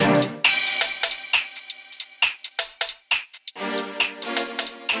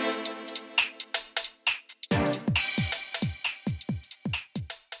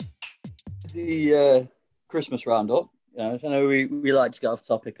the Christmas roundup. I know we like to get off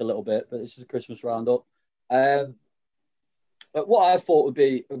topic a little bit, but this is a Christmas roundup. But what I thought would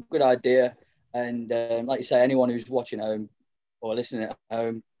be a good idea, and like you say, anyone who's watching at home or listening at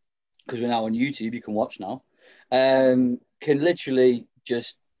home, because we're now on YouTube, you can watch now, can literally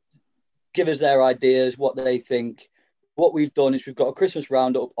just give us their ideas, what they think. What we've done is we've got a Christmas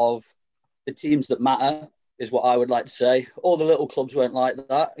roundup of the teams that matter, is what I would like to say. All the little clubs weren't like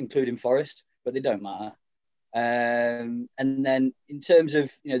that, including Forest, but they don't matter. And then in terms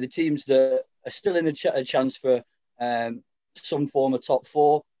of, the teams that are still in a chance for some form of top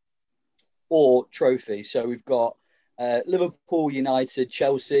four or trophy. So we've got Liverpool, United,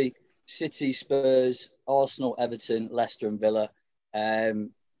 Chelsea, City, Spurs, Arsenal, Everton, Leicester and Villa.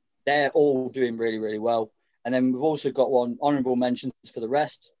 They're all doing really, really well. And then we've also got one honourable mentions for the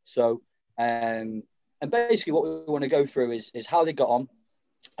rest. So, and basically what we want to go through is how they got on.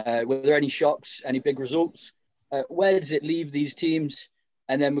 Were there any shocks, any big results? Where does it leave these teams?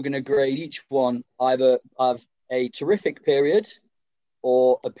 And then we're going to grade each one either have a terrific period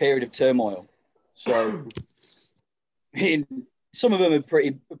or a period of turmoil. So, I mean, some of them are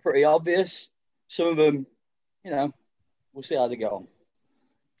pretty obvious. Some of them, we'll see how they get on.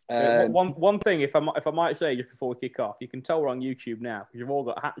 One thing, if I might say, just before we kick off, you can tell we're on YouTube now because you've all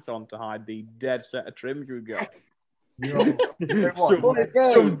got hats on to hide the dead set of trims we've got.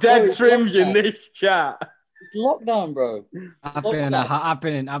 Some dead trims in this chat. It's lockdown, bro. I've been a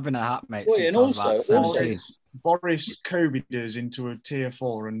hat mate since I was about 17. Boris COVID'd us into a tier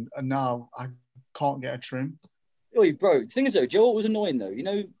 4, and now I can't get a trim. Oh, bro. The thing is, though, Joe, what was annoying though?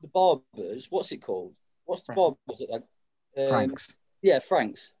 The barbers. What's it called? What's the barbers? Was it like Franks? Yeah,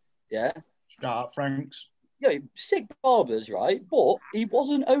 Franks. Yeah. Shout out Franks. Yeah, sick barbers, right? But he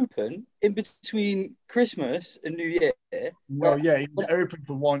wasn't open in between Christmas and New Year. Well, yeah, he was open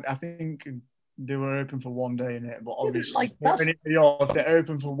for one. I think they were open for one day in it, but obviously, if they're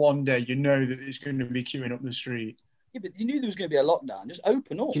open for one day, you know that it's going to be queuing up the street. Yeah, but you knew there was going to be a lockdown. Just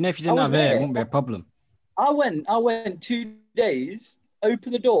open up. Do you know if you didn't have it wouldn't be a problem? I went 2 days.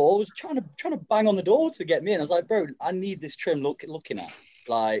 Opened the door. Was trying to bang on the door to get me in. I was like, bro, I need this trim looking at.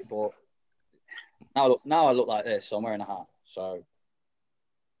 Like, but now I look like this, so I'm wearing a hat. So,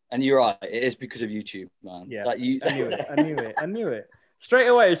 and you're right, it is because of YouTube, man. Yeah, like I knew it. Straight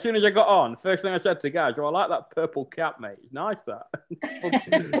away, as soon as I got on, first thing I said to guys, I like that purple cap, mate. It's nice that.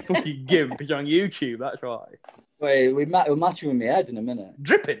 Fucking gimp is on YouTube. That's right. Wait, we're matching with my head in a minute.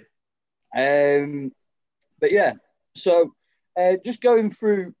 Dripping. But yeah, so. Just going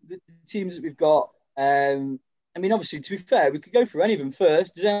through the teams that we've got. I mean, obviously, to be fair, we could go through any of them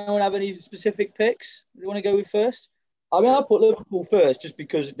first. Does anyone have any specific picks they want to go with first? I mean, I'll put Liverpool first just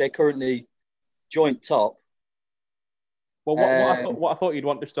because they're currently joint top. Well, what I thought you'd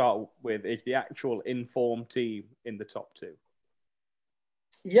want to start with is the actual informed team in the top two.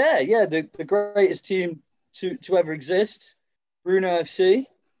 Yeah, the greatest team to ever exist, Bruno FC.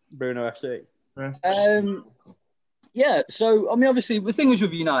 Yeah, so, I mean, obviously, the thing is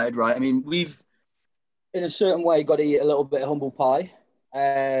with United, right? I mean, we've, in a certain way, got to eat a little bit of humble pie.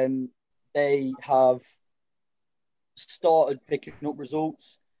 They have started picking up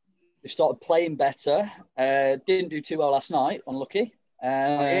results. They started playing better. Didn't do too well last night, unlucky.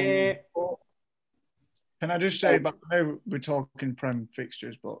 Can I just say, but I know we're talking Prem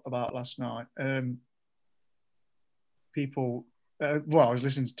fixtures, but about last night, people... I was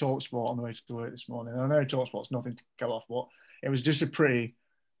listening to TalkSport on the way to work this morning. I know TalkSport's nothing to go off, but it was just a pretty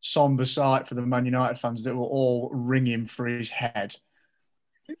somber sight for the Man United fans that were all ringing for his head.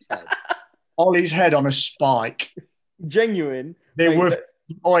 Ollie's head on a spike. Genuine.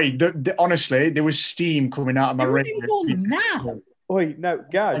 Honestly, there was steam coming out of my ring. Now. Oi, no,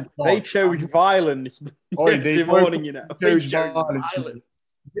 guys, they chose violence this morning, They chose violence.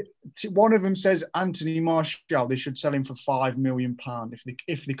 One of them says Anthony Martial. They should sell him for £5 million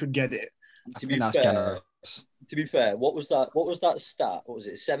if they could get it. I think that's generous. To be fair, what was that stat? What was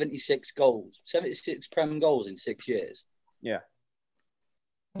it? 76 goals, 76 Prem goals in 6 years. Yeah.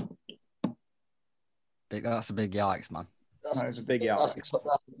 That's a big yikes, man. That is a big yikes.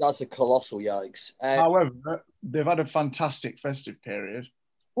 That's a colossal yikes. However, they've had a fantastic festive period.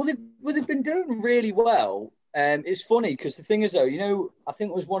 Well, they've been doing really well. It's funny because the thing is, though, I think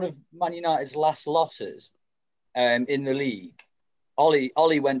it was one of Man United's last losses in the league.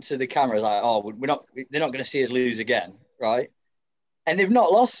 Ollie went to the cameras like, "Oh, they're not going to see us lose again, right?" And they've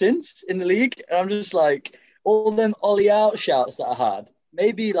not lost since in the league. And I'm just like, all them Ollie out shouts that I had.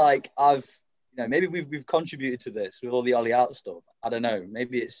 Maybe maybe we've contributed to this with all the Ollie out stuff. I don't know.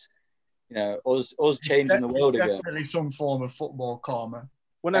 Maybe it's us changing the world again. Definitely some form of football karma.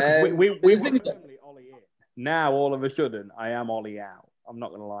 Well, no, because we the were thing is- firmly Ollie in. Now, all of a sudden, I am Ollie out. I'm not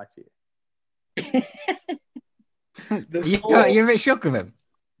going to lie to you. You're a bit shook of him.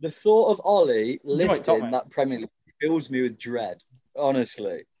 The thought of Ollie Enjoy it, top lifting man. that Premier League fills me with dread.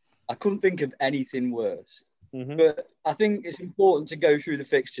 Honestly, I couldn't think of anything worse. Mhm. But I think it's important to go through the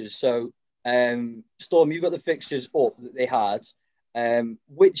fixtures. So, Storm, you've got the fixtures up that they had.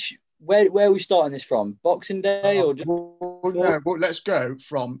 Where are we starting this from? Boxing Day or just Well, let's go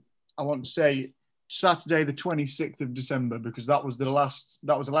from, I want to say, Saturday the 26th of December, because that was the last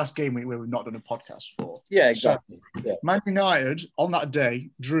game week where we've not done a podcast for. Yeah, exactly. Yeah. Man United on that day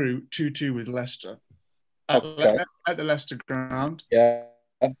drew 2-2 with Leicester at the Leicester ground. Yeah.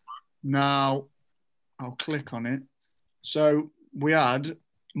 Now, I'll click on it. So we had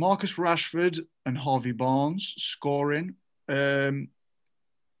Marcus Rashford and Harvey Barnes scoring. Who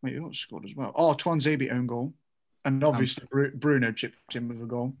scored as well? Oh, Tuanzebe own goal. And obviously Bruno chipped in with a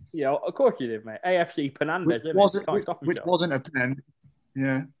goal. Yeah, of course you did, mate. AFC Penandes, isn't Which it? Can't stop himself. wasn't a pen.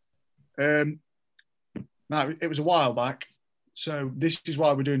 Yeah. No, it was a while back. So this is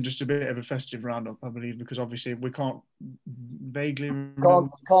why we're doing just a bit of a festive roundup, I believe, because obviously we can't vaguely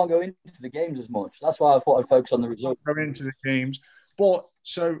Can't go into the games as much. That's why I thought I'd focus on the result. go into the games. But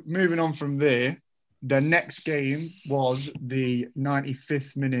so moving on from there, the next game was the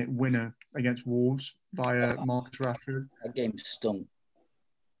 95th minute winner against Wolves via Marcus Rashford. That game stung.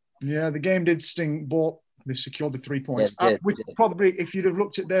 Yeah, the game did sting, but they secured the 3 points. Yeah, it did. Which probably, if you'd have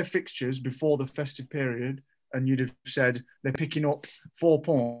looked at their fixtures before the festive period, and you'd have said they're picking up 4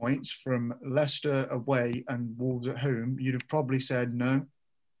 points from Leicester away and Wolves at home, you'd have probably said no.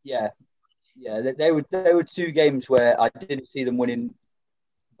 Yeah. They were two games where I didn't see them winning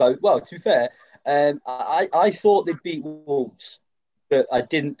both. Well, to be fair, I thought they'd beat Wolves, but I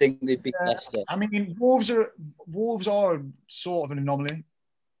didn't think they'd beat Leicester. I mean, Wolves are sort of an anomaly.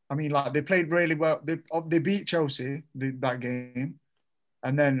 I mean, like, they played really well. They beat Chelsea that game,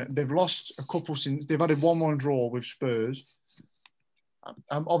 and then they've lost a couple since. They've had a 1-1 draw with Spurs.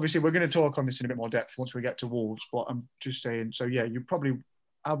 Obviously, we're going to talk on this in a bit more depth once we get to Wolves, but I'm just saying. So yeah, you probably.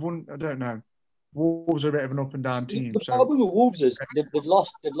 I don't know. Wolves are a bit of an up and down team. The problem with Wolves is they've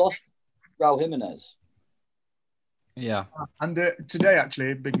lost Raul Jimenez. Yeah. And today,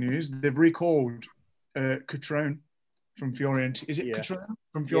 actually, big news. They've recalled Cutrone from Fiorentina. Is it Cutrone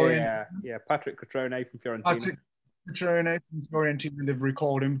from Fiorentina? Yeah, Patrick Cutrone from Fiorentina. Patrick Cutrone from Fiorentina. They've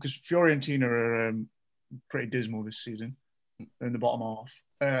recalled him because Fiorentina are pretty dismal this season. They're in the bottom half.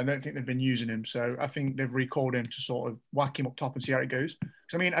 I don't think they've been using him. So I think they've recalled him to sort of whack him up top and see how it goes.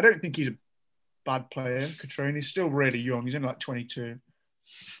 So, I mean, I don't think he's a bad player, Cutrone. He's still really young. He's only like 22,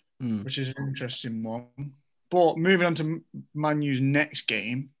 which is an interesting one. But moving on to Man U's next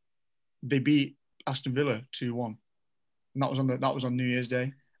game, they beat Aston Villa 2-1. And that was on New Year's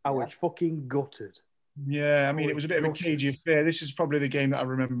Day. I was fucking gutted. Yeah, I mean, it was a bit of a cagey affair. This is probably the game that I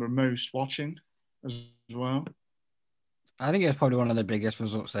remember most watching as well. I think it's probably one of the biggest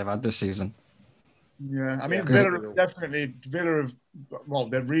results they've had this season. Yeah, I mean, Yeah. Villa they're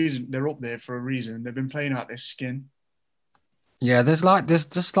up there for a reason. They've been playing out their skin. Yeah, there's not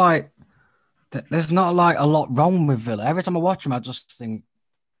like a lot wrong with Villa. Every time I watch them, I just think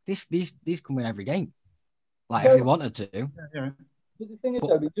these can win every game. Like if they wanted to. Yeah. But the thing is,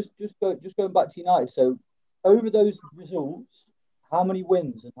 Toby, just going back to United. So over those results, how many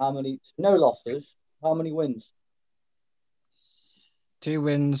wins and how many no losses? How many wins? 2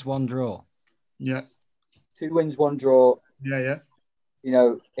 wins, 1 draw. Yeah. 2 wins, 1 draw. Yeah. You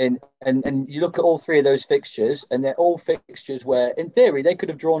know, and you look at all 3 of those fixtures, and they're all fixtures where, in theory, they could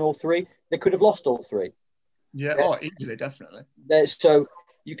have drawn all 3. They could have lost all 3. Yeah. Oh, easily, definitely. So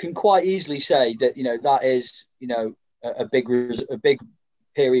you can quite easily say that that is a big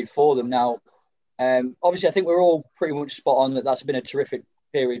period for them now. Obviously, I think we're all pretty much spot on that that's been a terrific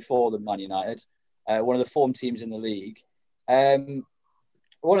period for them, Man United, one of the form teams in the league.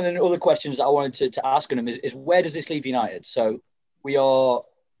 One of the other questions that I wanted to ask them is where does this leave United? So we are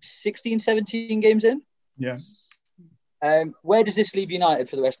 16, 17 games in. Yeah. Where does this leave United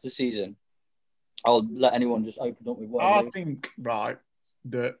for the rest of the season? I'll let anyone just open up with what I think, right,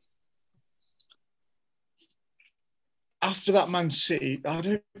 that after that Man City,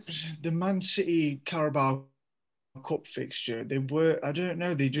 the Man City Carabao Cup fixture, they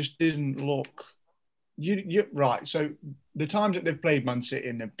just didn't look. You right. So the times that they've played Man City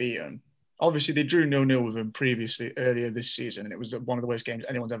and they've beaten, obviously they drew 0-0 with them previously earlier this season, and it was one of the worst games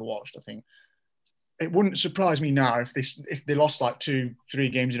anyone's ever watched, I think. It wouldn't surprise me now if they lost like 2-3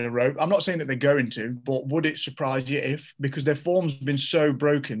 games in a row. I'm not saying that they're going to, but would it surprise you because their form's been so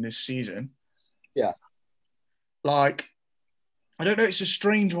broken this season? Yeah. Like, I don't know. It's a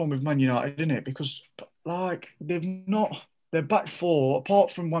strange one with Man United, isn't it? Because like their back four,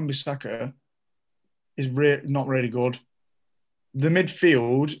 apart from Wan-Bissaka, is not really good. The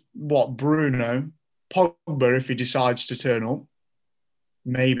midfield, Bruno, Pogba if he decides to turn up,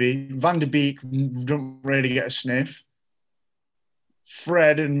 maybe. Van der Beek don't really get a sniff.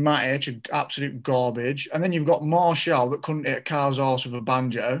 Fred and Matic are absolute garbage. And then you've got Martial that couldn't hit a cow's arse with a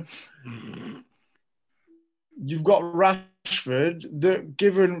banjo. You've got Rashford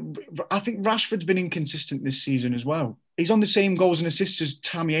I think Rashford's been inconsistent this season as well. He's on the same goals and assists as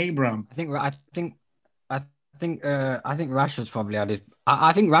Tammy Abraham. I think Rashford's probably added.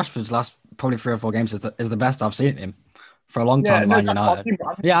 I think Rashford's last probably 3 or 4 games is the best I've seen him for a long time. Man United.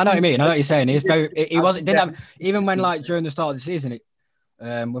 Yeah, I know what you mean. I know what you're saying. Didn't have even when like during the start of the season,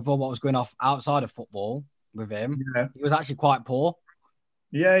 with all what was going off outside of football with him, he was actually quite poor.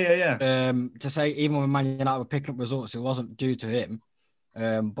 Yeah. To say even when Man United were picking up results, it wasn't due to him.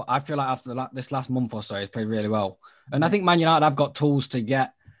 But I feel like after this last month or so, he's played really well. And I think Man United have got tools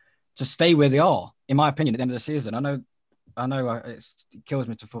to stay where they are, in my opinion, at the end of the season. I know it kills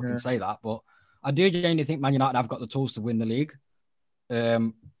me to fucking say that, but I do genuinely think Man United have got the tools to win the league.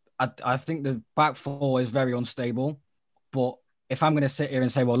 I think the back four is very unstable, but if I'm going to sit here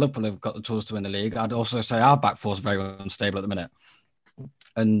and say, well, Liverpool have got the tools to win the league, I'd also say our back four is very unstable at the minute.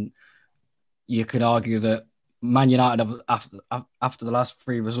 And you could argue that Man United, after the last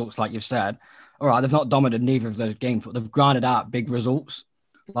 3 results, like you've said, all right, they've not dominated neither of those games, but they've grinded out big results.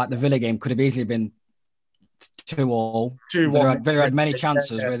 Like the Villa game could have easily been 2-2. Villa had many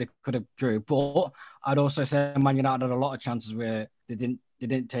chances where they could have drew, but I'd also say Man United had a lot of chances where they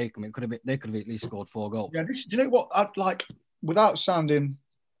didn't take them. They could have at least scored 4 goals. Yeah, do you know what? I'd like, without sounding,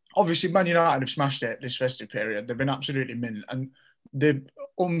 obviously Man United have smashed it this festive period. They've been absolutely mint, and the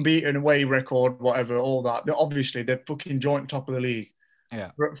unbeaten away record, whatever, all that. They're fucking joint top of the league.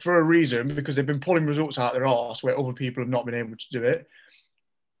 Yeah, for a reason, because they've been pulling results out of their arse where other people have not been able to do it.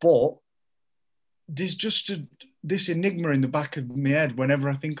 But there's just this enigma in the back of my head whenever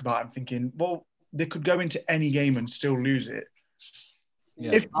I think about it. I'm thinking, well, they could go into any game and still lose it.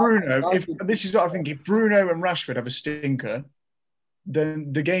 Yeah. If Bruno and Rashford have a stinker,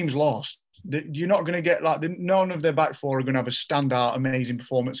 then the game's lost. You're not going to get none of their back four are going to have a standout, amazing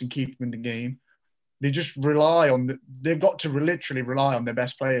performance and keep them in the game. They just they've got to literally rely on their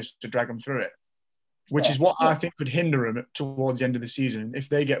best players to drag them through it, which is what I think could hinder them towards the end of the season if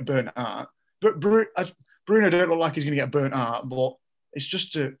they get burnt out. But Bruno don't look like he's going to get burnt out, but it's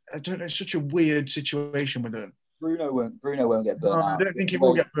just it's such a weird situation with him. Bruno won't get burnt out. I don't think he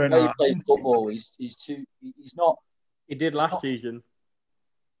will get burnt out. He plays football. He's not. He did last season.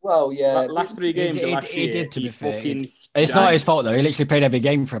 Well, yeah. Last 3 games he did, to be fair. It's not his fault, though. He literally played every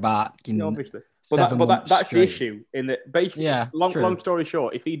game for about... obviously. But that's the issue. In that, basically, long story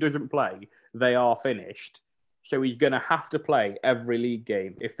short, if he doesn't play, they are finished. So he's going to have to play every league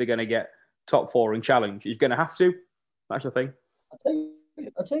game if they're going to get top 4 and challenge. He's going to have to. That's the thing.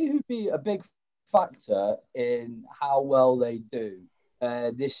 I'll tell you who'd be a big factor in how well they do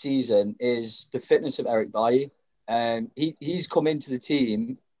this season is the fitness of Eric Bailly. He's come into the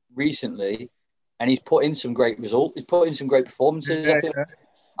team recently, and he's put in some great results. He's put in some great performances.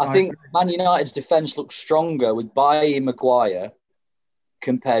 I think Man United's defence looks stronger with Bailly and Maguire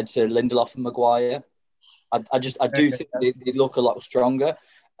compared to Lindelof and Maguire. I do think they look a lot stronger.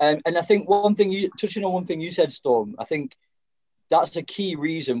 And I think touching on one thing you said, Storm, I think that's a key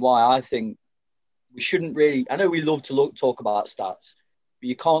reason why I think we shouldn't really. I know we love to talk about stats, but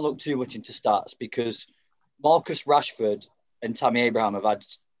you can't look too much into stats because Marcus Rashford and Tammy Abraham have had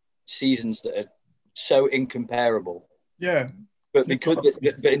seasons that are so incomparable. Yeah. But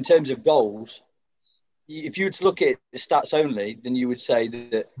in terms of goals, if you were to look at the stats only, then you would say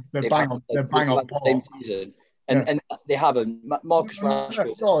that they're bang on the same season. And they haven't. Marcus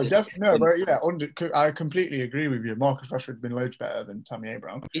Rashford. No, definitely. No, but yeah, I completely agree with you. Marcus Rashford's been loads better than Tammy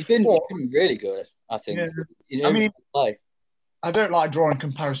Abraham. He's been really good, I think. Yeah. I don't like drawing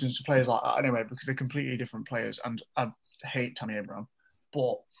comparisons to players like that anyway because they're completely different players, and I hate Tammy Abraham.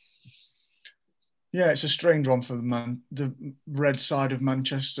 But yeah, it's a strange one for the red side of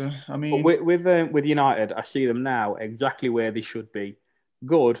Manchester. I mean, with United, I see them now exactly where they should be.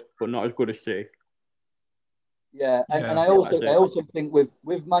 Good, but not as good as City. Yeah, and I also think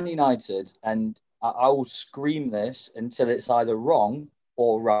with Man United, and I will scream this until it's either wrong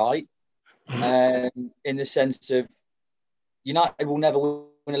or right, in the sense of United will never win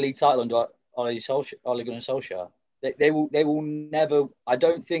a league title under Ole Gunnar Solskjaer. They will never. I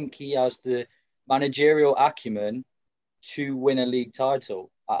don't think he has the managerial acumen to win a league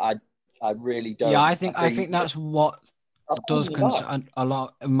title. I really don't. Yeah, I think that's what does concern a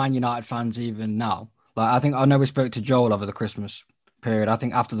lot of Man United fans even now. Like, I know we spoke to Joel over the Christmas period. I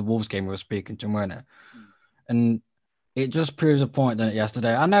think after the Wolves game, we were speaking to him, weren't it? And it just proves a point, didn't it,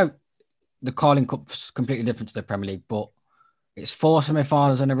 yesterday? I know the Carling Cup's completely different to the Premier League, but it's 4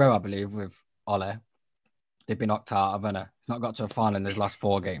 semi-finals in a row, I believe, with Ole. They've been knocked out of it. He's not got to a final in his last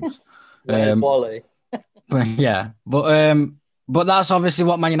 4 games. But that's obviously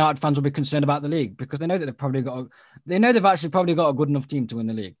what Man United fans will be concerned about the league, because they know that they've actually probably got a good enough team to win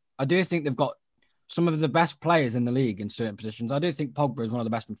the league. I do think they've got some of the best players in the league in certain positions. I do think Pogba is one of the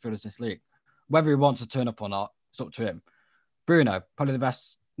best midfielders in this league. Whether he wants to turn up or not, it's up to him. Bruno, probably the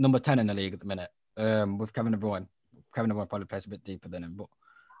best number 10 in the league at the minute, with Kevin De Bruyne. Kevin De Bruyne probably plays a bit deeper than him,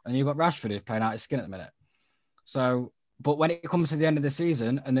 and you've got Rashford who's playing out his skin at the minute. So, but when it comes to the end of the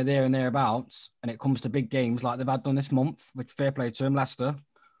season and they're there and thereabouts, and it comes to big games like they've had done this month, which fair play to them, Leicester,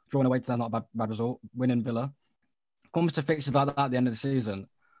 drawing away to them, not a bad result, winning Villa. Comes to fixtures like that at the end of the season,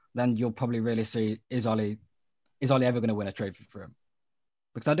 then you'll probably really see, is Ole ever going to win a trophy for him?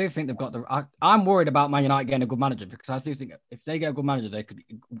 Because I do think they've got I'm worried about Man United getting a good manager, because I do think if they get a good manager, they could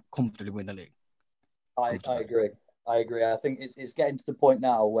comfortably win the league. I agree. I think it's getting to the point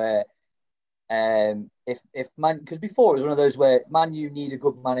now where if Man, because before it was one of those where Man U need a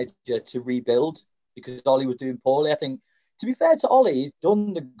good manager to rebuild because Ole was doing poorly. I think, to be fair to Ole, he's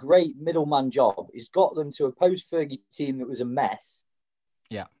done the great middleman job. He's got them to a post-Fergie team that was a mess.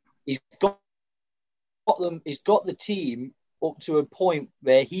 Yeah. He's got the team up to a point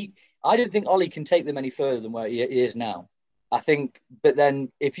where I don't think Ole can take them any further than where he is now. I think, but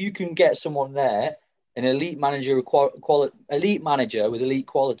then if you can get someone there, an elite manager with elite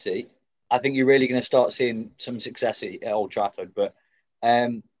quality, I think you're really going to start seeing some success at Old Trafford. But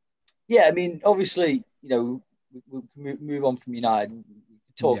yeah, I mean, obviously, we'll move on from United. We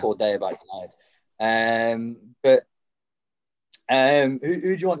talk all day about United. But who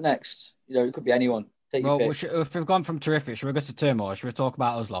do you want next? It could be anyone. If we've gone from terrific, should we go to turmoil? Should we talk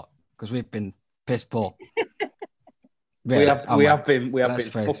about us lot? Because we've been piss poor. We have been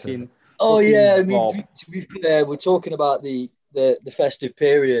fucking. Oh yeah, I mean, to be fair, we're talking about the festive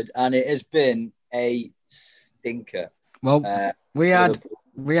period, and it has been a stinker. Well, we had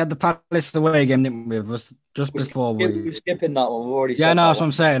the Palace away game, didn't we? It was just before we're skipping that one. We've already. Yeah, no, that's what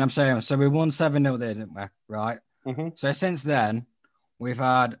I'm saying. So we won 7-0 there, didn't we? Right. Mm-hmm. So since then, we've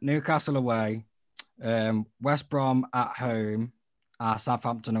had Newcastle away, West Brom at home,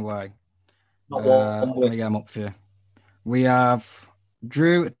 Southampton away. Let me get them up for you. We have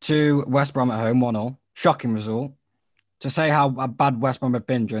drew to West Brom at home, 1-0. Shocking result. To say how bad West Brom have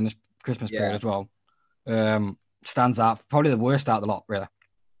been during this Christmas period as well, stands out. Probably the worst out of the lot, really.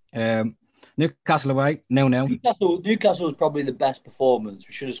 Newcastle away, 0-0. Newcastle was probably the best performance.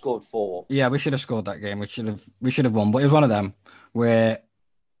 We should have scored 4. Yeah, we should have scored that game. We should have won. But it was one of them where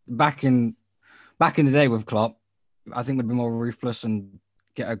back in the day with Klopp, I think we'd be more ruthless and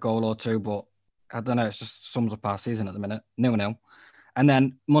get a goal or two. But I don't know. It just sums up our season at the minute. 0-0. And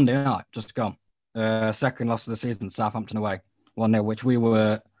then Monday night, just gone. Second loss of the season, Southampton away, 1-0, which we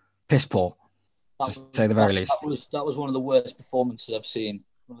were piss poor, to say the very least. That was one of the worst performances I've seen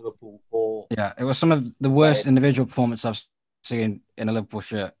from Liverpool. Yeah, it was some of the worst individual performances I've seen in a Liverpool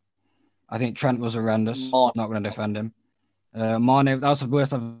shirt. I think Trent was horrendous. Not going to defend him. Mane, that was the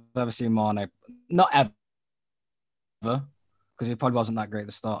worst I've ever seen Mane. Not ever, because he probably wasn't that great at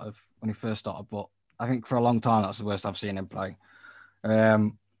the start of when he first started, but I think for a long time that's the worst I've seen him play.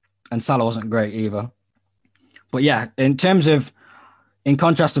 And Salah wasn't great either. But yeah, in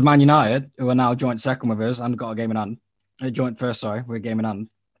contrast to Man United, who are now joint second with us and got a game in hand, joint first, sorry, we're a game in hand.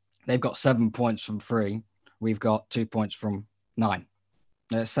 They've got 7 points from 3. We've got 2 points from 9.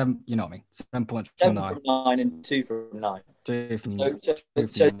 7, you know what I mean? 7 points from 9. 7 from 9 and 2 from 9. 2 from 9.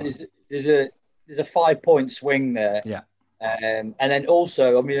 So there's a 5-point swing there. Yeah. And then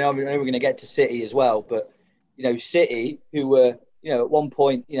also, I know we're going to get to City as well, but City, who were at one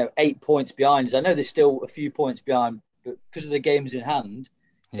point 8 points behind us. I know there's still a few points behind, but because of the games in hand,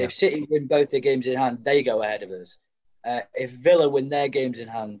 if City win both their games in hand, they go ahead of us. If Villa win their games in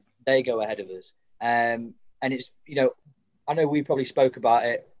hand, they go ahead of us. And it's I know we probably spoke about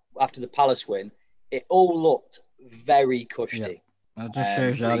it after the Palace win. It all looked very cushy. Yeah. It just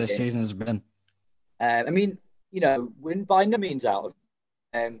shows you how this season has been. I mean, we're by no means out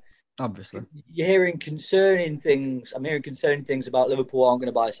of. Obviously, you're hearing concerning things. I'm hearing concerning things about Liverpool aren't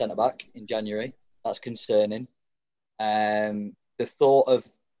going to buy a centre back in January. That's concerning. The thought of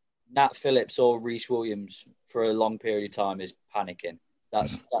Nat Phillips or Reece Williams for a long period of time is panicking.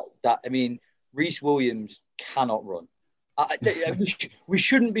 I mean, Reece Williams cannot run. We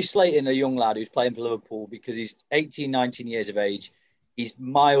shouldn't be slating a young lad who's playing for Liverpool because he's 18, 19 years of age. He's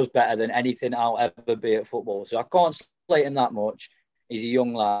miles better than anything I'll ever be at football. So I can't slate him that much. He's a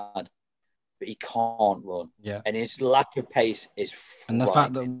young lad, but he can't run. Yeah. And his lack of pace is frightening. And the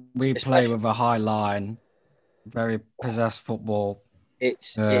fact that we play with a high line, very possessed football.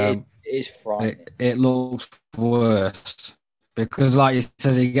 It is frightening. It looks worse because, like he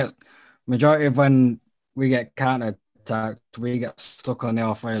says, he gets majority of when we get counter-attacked, we get stuck on the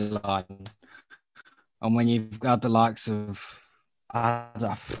halfway line. And when you've got the likes of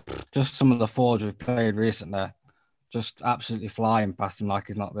just some of the forwards we've played recently, just absolutely flying past him like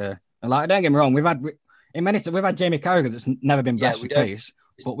he's not there. And like, don't get me wrong, we've had Jamie Carragher that's never been blessed with pace,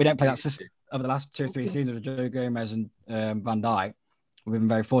 but we don't play that system over the last 2 or 3 seasons with Joe Gomez and Van Dijk. We've been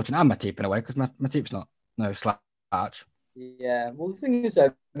very fortunate, and Matip in a way, because Matip's not no slouch. Yeah, well, the thing is, though,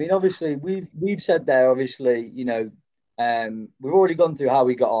 I mean, obviously, we've said there, obviously, you know, we've already gone through how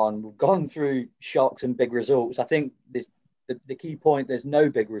we got on. We've gone through shocks and big results. I think the key point, there's no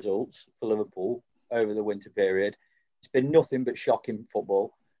big results for Liverpool over the winter period. It's been nothing but shocking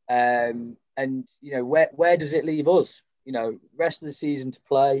football. And, you know, where does it leave us? You know, rest of the season to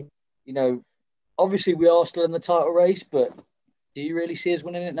play. You know, obviously, we are still in the title race, but do you really see us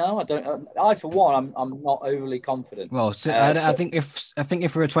winning it now? I for one, I'm not overly confident. Well, I think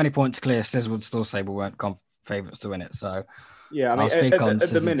if we were 20 points clear, Sis would still say we weren't favourites to win it. So yeah, I mean, at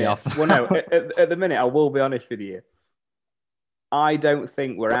the minute, well, no, at the minute, I will be honest with you. I don't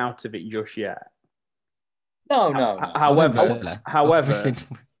think we're out of it just yet. No. However,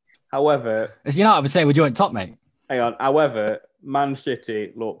 as United would say, we're joint top, mate. Hang on. However, Man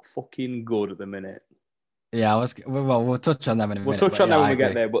City look fucking good at the minute. Yeah, we'll touch on them in a minute. We'll touch on them when we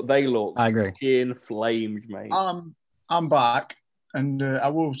get there, but they look I agree. in flames, mate. I'm back, and I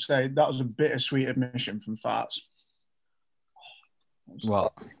will say that was a bittersweet admission from Farts.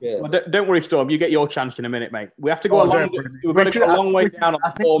 Well, don't worry, Storm. You get your chance in a minute, mate. We have to go we're going to go a long way down on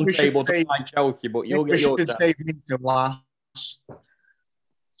the form table to find Chelsea, but you'll get your chance. Save me to last.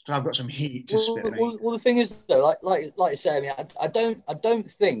 So I've got some heat to spit. Well, the thing is, though, like I say, I mean, I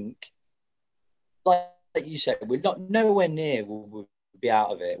don't think, like you said, we're not nowhere near we'll be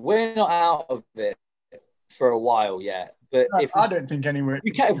out of it. We're not out of it for a while yet. But I don't think anywhere.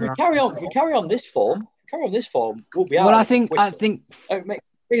 If we carry on this form, we'll be out. Well, I think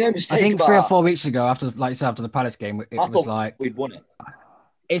 3 or 4 weeks ago, after the Palace game, it was like we'd won it.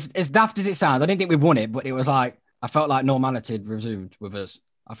 It's daft as it sounds. I didn't think we'd won it, but it was like I felt like normality had resumed with us.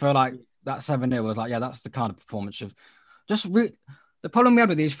 I feel like that 7-0 was like, yeah, that's the kind of performance of just the problem we had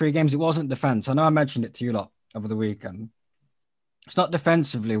with these 3 games. It wasn't defense. I know I mentioned it to you lot over the weekend. It's not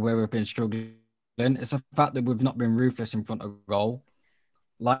defensively where we've been struggling. It's the fact that we've not been ruthless in front of goal.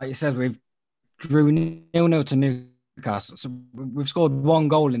 Like it says, we've drew 0-0 to Newcastle. So we've scored 1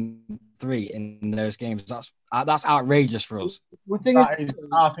 goal in 3 in those games. That's outrageous for us. I think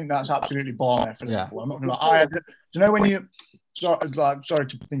that's absolutely boring. Yeah. I'm not gonna lie. Do you know when you? Sorry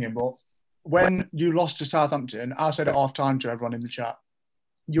to think it, but when you lost to Southampton, I said at half time to everyone in the chat,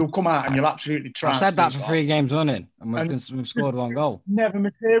 you'll come out and you'll absolutely try. I said that for 3 games running, and we've scored 1 goal. Never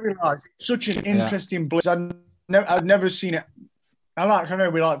materialised. It's such an interesting blitz. I've never seen it. I know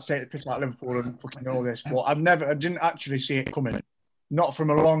we like to say the piss like Liverpool and fucking all this, but I didn't actually see it coming. Not from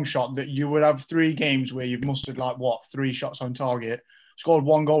a long shot that you would have 3 games where you've mustered 3 shots on target, scored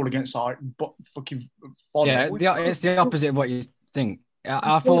 1 goal against fucking fodder. Yeah, it's the opposite of what you think.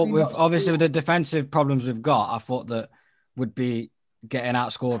 I thought with the defensive problems we've got, I thought that would be getting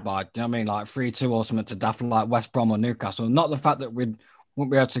outscored by, you know what I mean, like 3-2 or something to daft like West Brom or Newcastle. Not the fact that we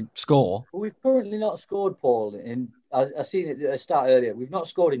won't be able to score. Well, we've currently not scored, Paul. I seen it at the start earlier. We've not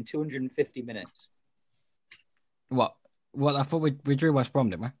scored in 250 minutes. What? Well, I thought we drew West Brom,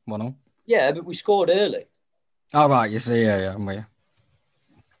 didn't we? 1-0. Yeah, but we scored early. Oh, right. You see, yeah, I'm with you.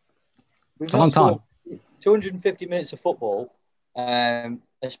 It's a long time. 250 minutes of football,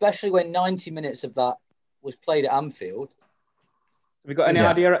 especially when 90 minutes of that was played at Anfield. Have you got any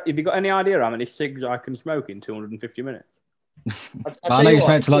idea? Have you got any idea how many cigs I can smoke in 250 minutes? I know you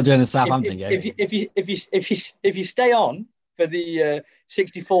smoked a lot during the Southampton game. If you stay on for the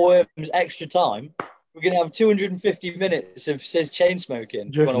 64 extra time, we're going to have 250 minutes of says chain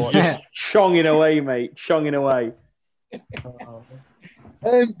smoking. Just chonging away, mate. Chonging away.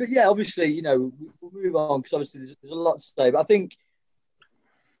 But yeah, obviously, we'll move on because obviously there's a lot to say. But I think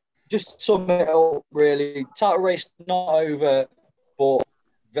just to sum it up, really, title race not over, but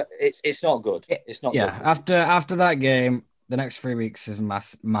it's not good. It's not. Yeah, good. After that game, the next 3 weeks is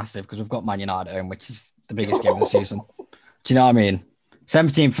massive because we've got Man United at home, which is the biggest game of the season. Do you know what I mean?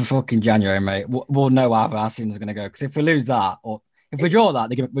 17th for fucking January, mate. We'll know how our season's going to go. Because if we lose that, or if we draw that,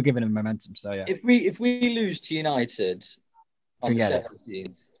 we're giving them momentum. So, yeah. If we lose to United on the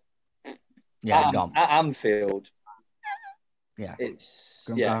 17th, at Anfield, I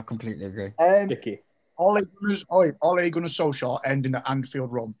completely agree. Dicky. Ole Gunnar Solskjaer ending the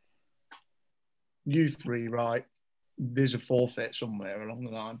Anfield run. You three, right? There's a forfeit somewhere along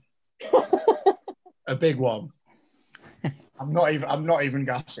the line. A big one. I'm not even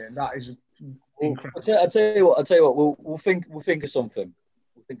gassing. That is incredible. I'll tell you what. We'll think of something.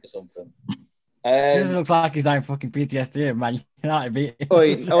 This looks like he's having fucking PTSD, man. United beat him. No.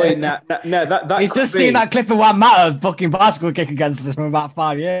 He's just seen that clip of Juan Mata's fucking bicycle kick against us from about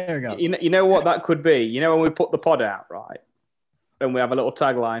 5 years ago. You know what that could be? You know when we put the pod out, right? And we have a little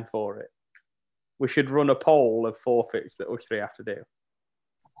tagline for it. We should run a poll of forfeits that us three have to do.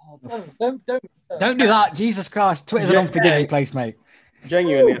 Oh, don't do that. Jesus Christ. Twitter's an unforgiving place, mate.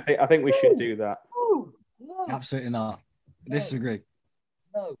 Genuinely, I think we should do that. No. Absolutely not. Disagree.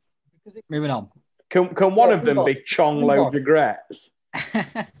 No. Moving on. Can one of them be Chong loads of Gretz?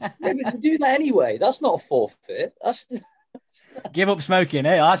 To do that anyway. That's not a forfeit. Give up smoking,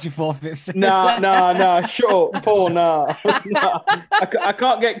 eh? That's your forfeit. No. Shut up, Paul. No. I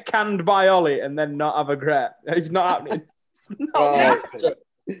can't get canned by Ollie and then not have a Gret. It's not happening. So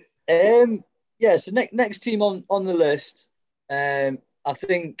next team on the list. I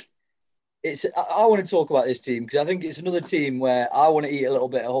think I want to talk about this team because I think it's another team where I want to eat a little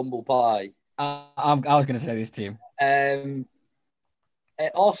bit of humble pie. I was going to say this team.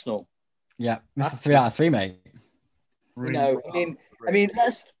 Arsenal. Yeah, Mr. 3 out of 3, mate. You know, I mean,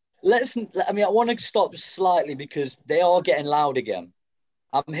 I want to stop slightly because they are getting loud again.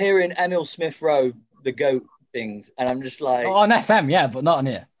 I'm hearing Emil Smith Rowe, the GOAT things, and I'm just like, on FM, yeah, but not on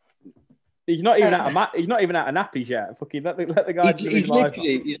here. He's not even out of nappies yet. Fucking let the guy. He's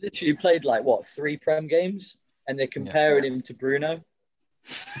literally played like 3 Prem games, and they're comparing him to Bruno.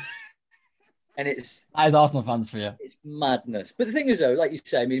 And that is Arsenal fans for you. It's madness. But the thing is, though, like you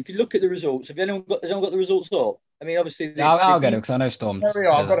say, I mean, if you look at the results, has anyone got the results up? I mean, obviously, I'll get it because I know Storm. There we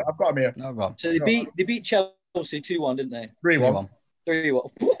are. I've got them here. No, go on. So they beat Chelsea 2-1, didn't they? 3-1.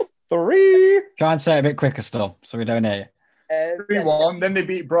 3-1. 3. Try and say it a bit quicker, Storm, so we don't hear you. 3-1. Then they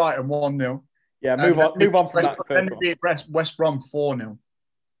beat Brighton 1-0. Yeah, move on from that. Then they beat West Brom 4-0.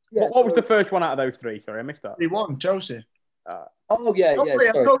 Yeah, what was the first one out of those 3? Sorry, I missed that. 3-1, Chelsea. I told you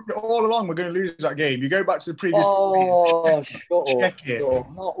all along we're going to lose that game. You go back to the previous. Check it.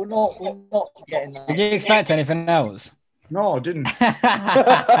 We're not getting that. Did you expect anything else? No, I didn't.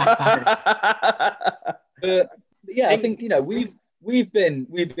 But yeah, I think we've been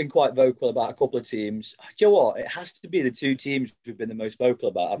quite vocal about a couple of teams. Do you know what? It has to be the 2 teams we've been the most vocal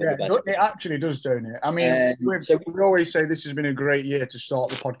about. It actually does, don't it? I mean, we always say this has been a great year to start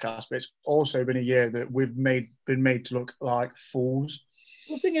the podcast, but it's also been a year that we've been made to look like fools.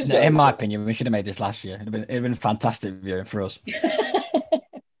 The thing is, in my opinion, we should have made this last year. It'd have been a fantastic year for us.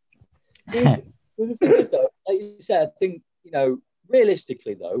 The thing is, though, like you said, I think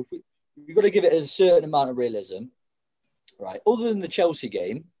realistically, though, we've got to give it a certain amount of realism. Right. Other than the Chelsea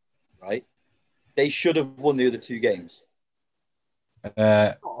game, right, they should have won the other 2 games.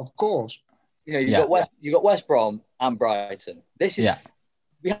 Of course. You got West Brom and Brighton. This is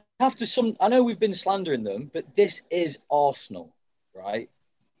we have to I know we've been slandering them, but this is Arsenal, right?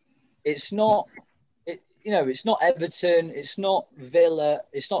 It's not it's not Everton, it's not Villa,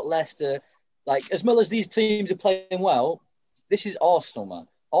 it's not Leicester. Like, as well as these teams are playing well, this is Arsenal, man.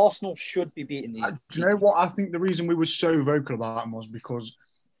 Arsenal should be beating these. Do you know what? I think the reason we were so vocal about them was because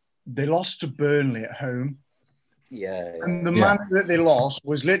they lost to Burnley at home. Yeah. And the man that they lost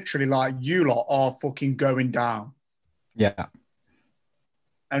was literally like, you lot are fucking going down. Yeah.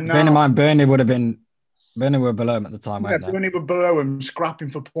 And bearing in mind, Burnley were below them at the time, weren't they? Burnley were below them, scrapping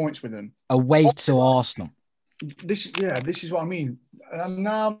for points with them. Away to Arsenal. This is what I mean. And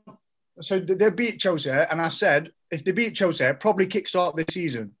now, so they beat Chelsea, and I said, if they beat Chelsea, probably kickstart this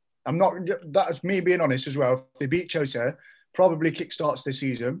season. That's me being honest as well. If they beat Chelsea, probably kickstarts this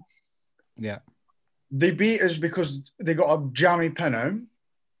season. Yeah. They beat us because they got a jammy penno.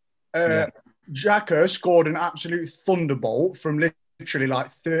 Xhaka scored an absolute thunderbolt from literally like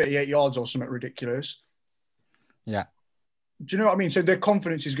 38 yards or something ridiculous. Yeah. Do you know what I mean? So their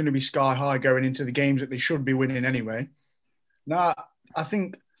confidence is going to be sky high going into the games that they should be winning anyway. Now, I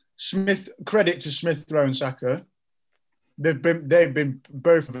think credit to Smith Rowe and Saka. They've been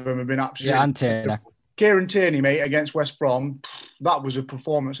both of them have been absolutely. Yeah, and Tierney. Kieran Tierney, mate, against West Brom, that was a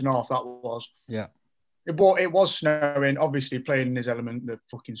performance and a half. That was. Yeah. It was snowing, obviously playing in his element, the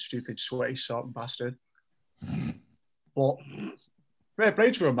fucking stupid, sweaty, sock bastard. But Fair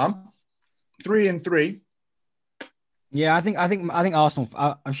play to him, man. 3-3. Yeah, I think Arsenal.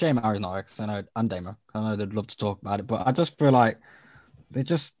 I'm shame Harry's not here because I know, and Damer. I know they'd love to talk about it, but I just feel like they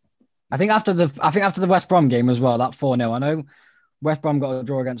just. I think after the West Brom game as well, that 4-0. I know West Brom got a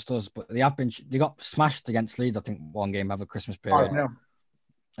draw against us, but they got smashed against Leeds. I think one game over Christmas period.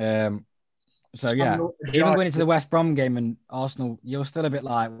 So yeah, even going into the West Brom game and Arsenal, you're still a bit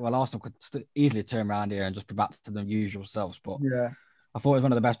like, well, Arsenal could easily turn around here and just be back to the usual selves. But yeah, I thought it was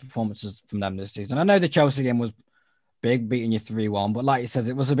one of the best performances from them this season. I know the Chelsea game was big, beating you 3-1, but like he says,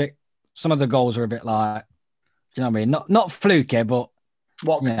 it was a bit. Some of the goals were a bit like, do you know what I mean? Not fluky, but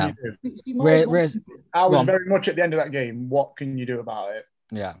what can you do? I was very much at the end of that game. What can you do about it?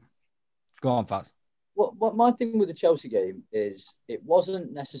 Yeah, go on, Fats. What my thing with the Chelsea game is, it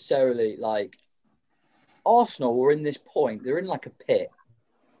wasn't necessarily like Arsenal were in this point. They're in like a pit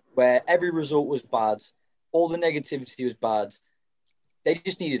where every result was bad, all the negativity was bad. They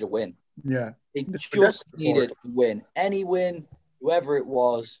just needed a win. Yeah, they just needed a win. Any win, whoever it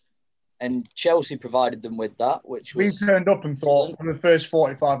was, and Chelsea provided them with that. Which was, we turned up and thought for the first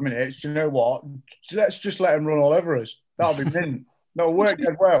 45 minutes, you know what? Let's just let them run all over us. That'll be mint. That'll work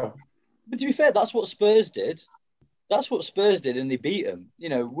dead well. But to be fair, that's what Spurs did. And they beat them.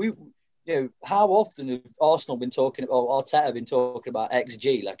 How often have Arsenal been talking about, or Arteta been talking about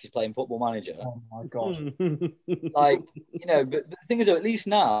XG like he's playing Football Manager? Oh my God! But the thing is, at least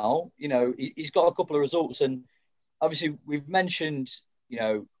now, he's got a couple of results, and obviously we've mentioned,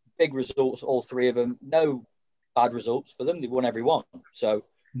 big results, all three of them. No bad results for them. They've won every one. So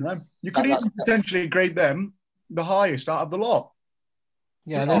no, you could even potentially grade them the highest out of the lot.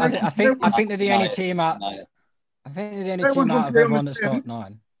 Yeah, I think they're the only team out. I think they're the only team out of everyone that's got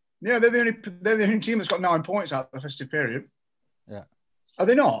 9. Yeah, they're the only team that's got 9 points out of the festive period. Yeah, are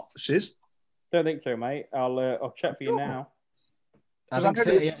they not, Sis? Don't think so, mate. I'll check for you now. I think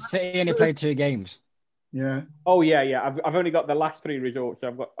City only played 2 games. Yeah. Oh yeah. I've only got the last 3 results.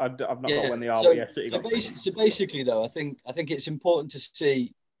 I've not got when they are. So basically, though, I think it's important to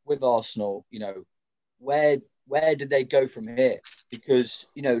see with Arsenal, where did they go from here? Because,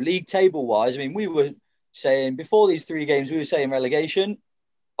 league table wise, I mean, we were saying before these 3 games, we were saying relegation.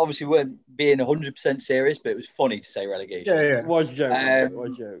 Obviously, we weren't being 100% serious, but it was funny to say relegation. Yeah. It was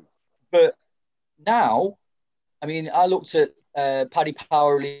a joke. But now, I mean, I looked at Paddy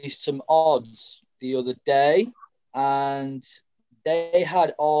Power released some odds the other day, and they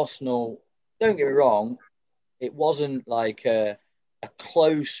had Arsenal. Don't get me wrong, it wasn't like a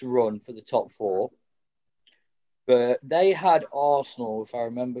close run for the top 4. But they had Arsenal, if I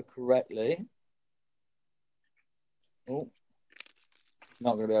remember correctly. Oh,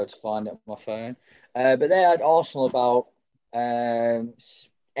 not going to be able to find it on my phone. But they had Arsenal about 8s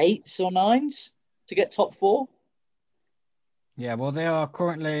or 9s to get top 4. Yeah, well, they are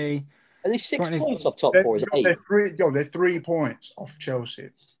currently. Are they 6 points off top 4? Is it 8? They're 3 points off Chelsea.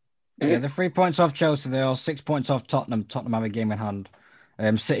 Yeah, they're 3 points off Chelsea. They are 6 points off Tottenham. Tottenham have a game in hand.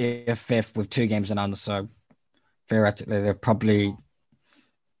 City are 5th with 2 games in hand. So theoretically, they're probably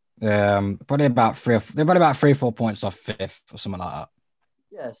about 3 or 4 points off 5th or something like that.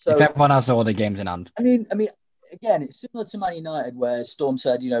 Yeah. So if everyone has all the games in hand. I mean, again, it's similar to Man United, where Storm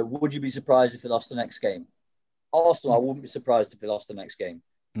said, would you be surprised if they lost the next game? Arsenal, I wouldn't be surprised if they lost the next game.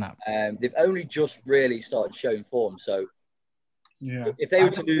 No. They've only just really started showing form. So yeah, if they were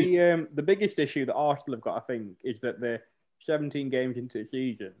to do the biggest issue that Arsenal have got, I think, is that they're 17 games into the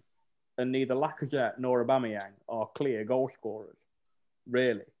season, and neither Lacazette nor Aubameyang are clear goal scorers,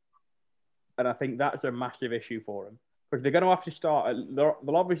 really. And I think that's a massive issue for them, because they're going to have to start. They'll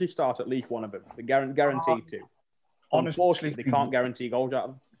obviously start at least one of them. They're guaranteed to. Unfortunately, they can't guarantee goals out of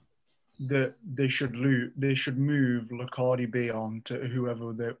them. They should move Lacardi B on to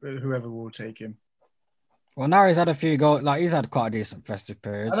whoever will take him. Well, now he's had a few goals. Like, he's had quite a decent festive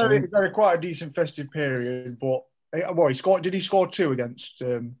period. I know he's had quite a decent festive period, but he scored. Did he score 2 against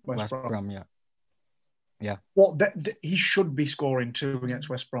West Brom? Yeah. He should be scoring 2 against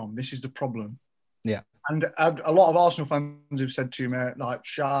West Brom. This is the problem. Yeah. And a lot of Arsenal fans have said to me, like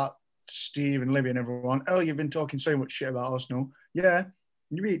Sharp, Steve, and Libby, and everyone, "Oh, you've been talking so much shit about Arsenal." Yeah,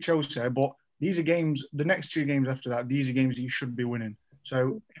 you beat Chelsea, but these are games. The next 2 games after that, these are games that you should be winning.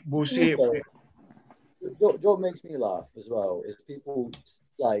 So we'll see. What makes me laugh as well is people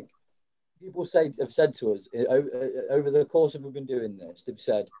have said to us over the course of we've been doing this, they've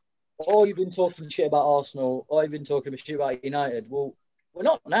said, "Oh, you've been talking shit about Arsenal. Oh, you've been talking shit about United." Well, we're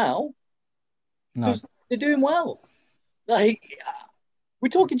not now. No, they're doing well. Like, we're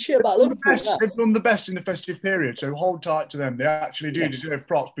talking shit about Liverpool. They've done the best in the festive period, so hold tight to them. They actually do deserve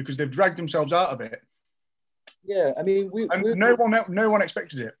props because they've dragged themselves out of it. Yeah, I mean, no one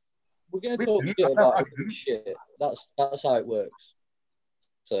expected it. We're going to talk shit about shit. That's how it works.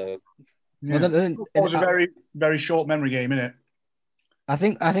 So, yeah. It was a very, very short memory game, isn't it? I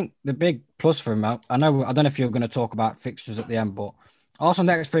think the big plus for him, I don't know if you're going to talk about fixtures at the end, but also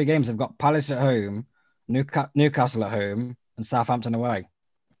next 3 games they've got Palace at home, Newcastle at home, and Southampton away.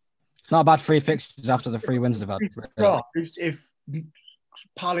 It's not a bad 3 fixtures after the 3 wins they've had. If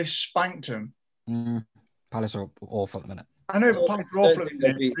Palace spanked them. Palace are awful at the minute. I know, but Palace are awful at the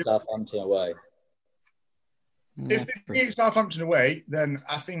minute. Beat Southampton away. If they beat Southampton away, then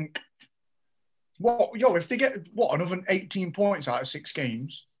I think, if they get another 18 points out of 6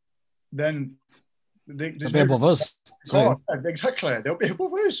 games, then they'll be above us. Exactly, they'll be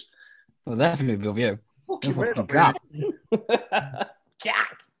above us. They'll definitely be above you.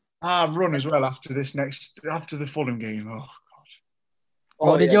 Run as well after the Fulham game.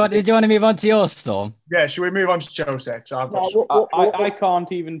 Oh. Did you want to move on to your Storm? Yeah, should we move on to Chelsea? I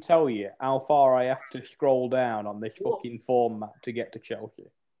can't even tell you how far I have to scroll down on this fucking form map to get to Chelsea.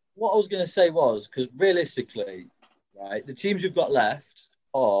 What I was going to say was, because realistically, right, the teams we've got left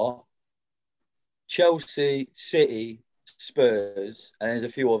are Chelsea, City, Spurs, and there's a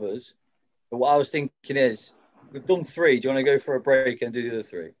few others. But what I was thinking is, we've done 3. Do you want to go for a break and do the other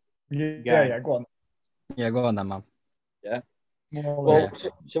 3? Yeah, go on. Yeah, go on then, man. Yeah. Well,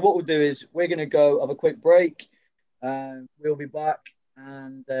 so what we'll do is we're going to go have a quick break, and we'll be back,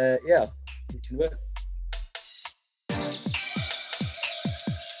 and we can work.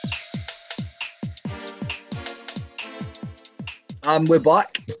 And we're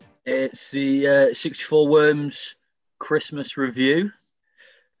back. It's the 64 Worms Christmas review.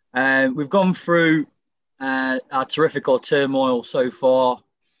 We've gone through our terrific or turmoil so far.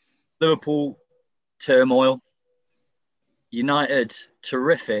 Liverpool, turmoil. United,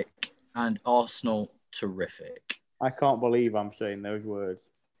 terrific, and Arsenal, terrific. I can't believe I'm saying those words.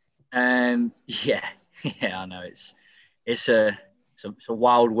 Yeah, I know it's a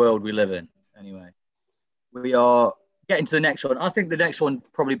wild world we live in. Anyway, we are getting to the next one. I think the next one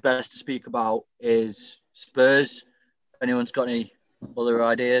probably best to speak about is Spurs. If anyone's got any other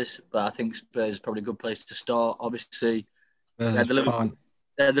ideas, but I think Spurs is probably a good place to start. Obviously, they had the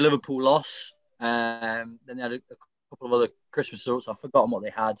Liverpool loss. Then they had a couple of other Christmas results. I've forgotten what they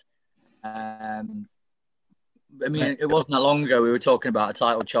had. I mean, it wasn't that long ago we were talking about a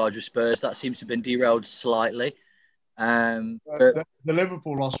title charge with Spurs. That seems to have been derailed slightly. The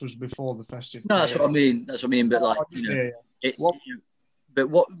Liverpool loss was before the festive. No, that's what I mean. But but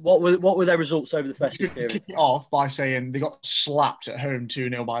what were their results over the festive period? Kick it off by saying they got slapped at home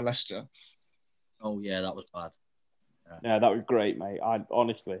 2-0 by Leicester. Oh yeah, that was bad. Yeah, that was great, mate.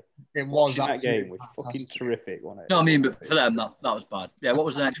 It was that game was fucking terrific, wasn't it? No, I mean, but for them, that was bad. Yeah, what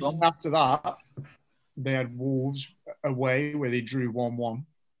was the next one? After that, they had Wolves away where they drew 1-1.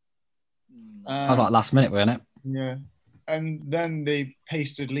 That was like last minute, wasn't it? Yeah, and then they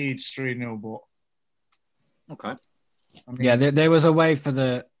pasted Leeds 3-0. But okay, I mean, there was a way for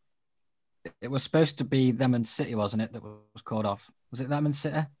the. It was supposed to be them and City, wasn't it? That was called off. Was it them and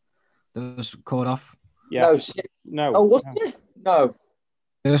City that was called off? Yeah. No. Oh, was it? No.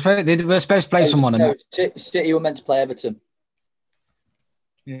 They were supposed to play someone. No, City were meant to play Everton.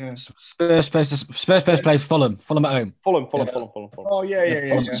 Yeah. Spurs supposed to play Fulham. Fulham at home. Fulham. Oh,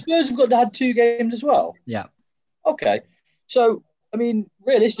 yeah. Spurs have had 2 games as well? Yeah. Okay. So, I mean,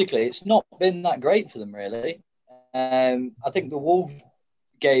 realistically, it's not been that great for them, really. I think the Wolves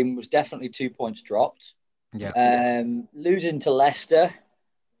game was definitely 2 points dropped. Yeah. Losing to Leicester,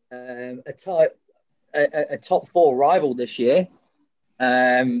 a top 4 rival this year,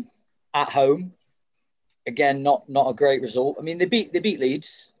 at home. Again, not a great result. I mean, they beat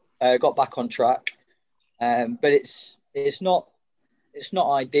Leeds, got back on track, but it's not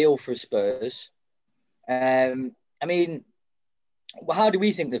ideal for Spurs. I mean, how do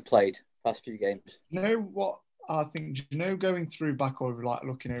we think they've played past few games? You know what I think? Going through back over, like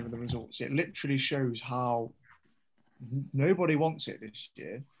looking over the results, it literally shows how nobody wants it this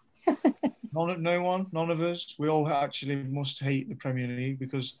year. None of us. We all actually must hate the Premier League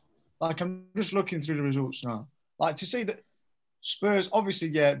because, like, I'm just looking through the results now. Like, to say that Spurs, obviously,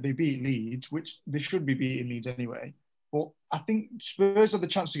 yeah, they beat Leeds, which they should be beating Leeds anyway. But I think Spurs had the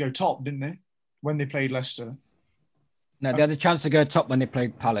chance to go top, didn't they? When they played Leicester. No, they had the chance to go top when they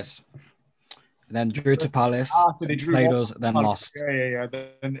played Palace. And then drew to Palace, played us, then lost.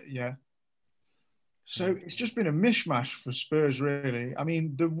 Yeah. So it's just been a mishmash for Spurs, really. I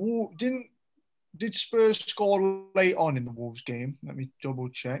mean, Did Spurs score late on in the Wolves game? Let me double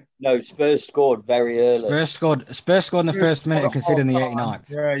check. No, Spurs scored very early. Spurs scored in the first minute and conceded in the 89th.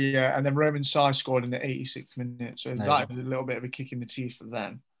 Yeah. And then Roman Sai scored in the 86th minute. So that was a little bit of a kick in the teeth for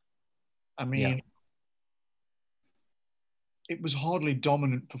them. I mean, it was hardly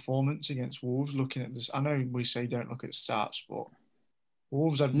dominant performance against Wolves looking at this. I know we say don't look at stats, but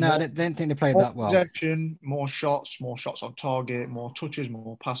Wolves had I don't think they played that well. Possession, more shots on target, more touches,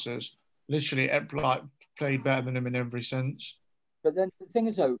 more passes. Literally, played better than them in every sense. But then the thing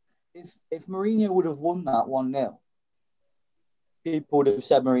is, though, if Mourinho would have won that 1-0, people would have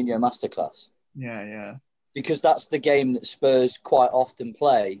said Mourinho masterclass. Yeah. Because that's the game that Spurs quite often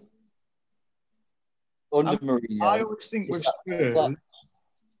play under Mourinho. I always think with Spurs,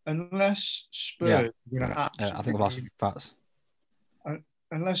 unless Spurs, I think we've lost facts.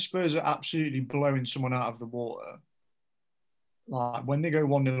 Unless Spurs are absolutely blowing someone out of the water, like when they go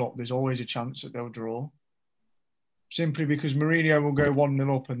 1-0 up, there's always a chance that they'll draw. Simply because Mourinho will go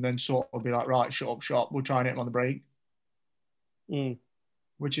 1-0 up and then sort of be like, right, shut up shop, we'll try and hit him on the break.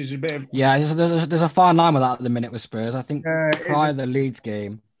 Which is a bit of... Yeah, there's a fine line with that at the minute with Spurs. I think prior to the Leeds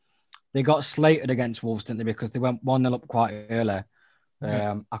game, they got slated against Wolves, didn't they? Because they went 1-0 up quite early.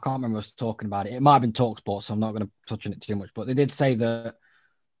 I can't remember us talking about it. It might have been TalkSport, so I'm not going to touch on it too much. But they did say that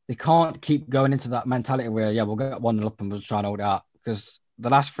they can't keep going into that mentality where, we'll get 1-0 up and we'll try and hold it out. Because the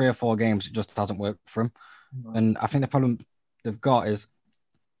last 3 or 4 games, it just hasn't worked for them. And I think the problem they've got is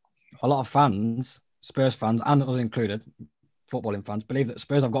a lot of fans, Spurs fans, and us included, footballing fans, believe that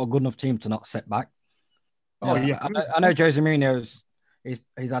Spurs have got a good enough team to not sit back. I know Jose Mourinho's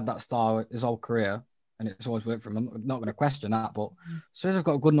he's had that style his whole career, and it's always worked for him. I'm not going to question that, but Spurs have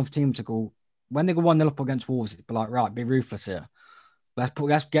got a good enough team to go when they go 1-0 up against Wolves. It'd be like, right, be ruthless here.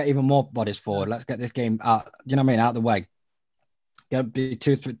 Let's get even more bodies forward. Let's get this game out. You know what I mean? Out of the way. Be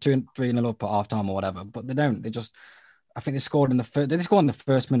 2-3-0 up at half time or whatever. But they don't. They just. I think they scored in the first. Did they score in the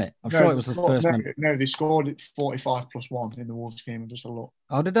first minute? I'm sure it was the first minute. No, they scored at 45+1 in the Wolves game. Just a look.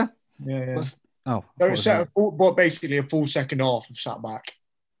 Oh, did they? Yeah. But basically a full second half of sat back.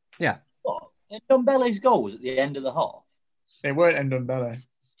 Yeah. What? Ndombele's goal was at the end of the half. They weren't Ndombele.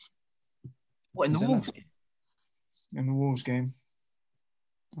 What, in the Wolves game? In the Wolves game.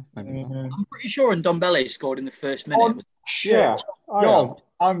 I'm pretty sure Ndombele scored in the first minute.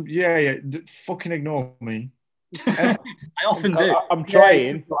 Fucking ignore me. I often do. I'm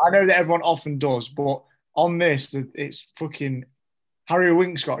trying. I know that everyone often does, but on this, it's fucking Harry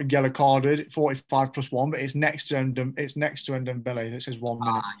Winks got a yellow carded 45+1, but it's next to Ndombele that says 1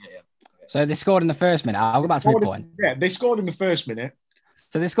 minute. So they scored in the first minute. I'll go back to my point. Yeah, they scored in the first minute.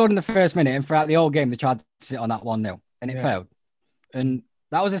 So they scored in the first minute, and throughout the whole game, they tried to sit on that 1-0, and it failed. And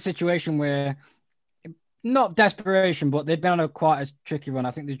that was a situation where, not desperation, but they'd been on quite a tricky run.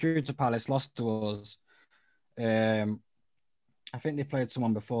 I think they drew to Palace, lost to us. I think they played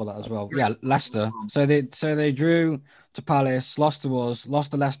someone before that as well. Yeah, Leicester. So they drew to Palace, lost to us,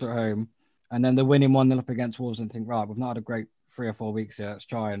 lost to Leicester at home, and then they're winning 1-0 up against Wolves and think, right, we've not had a great 3 or 4 weeks here. Let's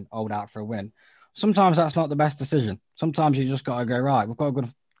try and hold out for a win. Sometimes that's not the best decision. Sometimes you just got to go, right, we've got a good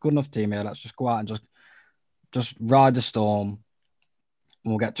enough team here. Let's just go out and just ride the storm.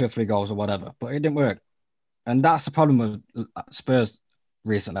 And we'll get 2 or 3 goals or whatever. But it didn't work. And that's the problem with Spurs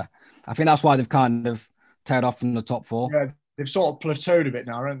recently. I think that's why they've kind of tailed off from the top 4. Yeah, they've sort of plateaued a bit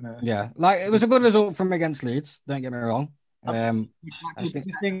now, haven't they? Yeah. Like, it was a good result from against Leeds. Don't get me wrong. That's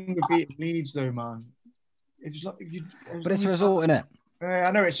the thing with beating Leeds, though, man. But it's a result, isn't it?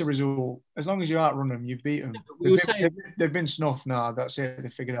 I know it's a result. As long as you outrun them, you've beat them. They've been snuffed now. That's it. They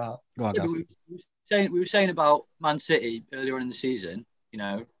figured it out. Go on, guys. We were saying about Man City earlier on in the season,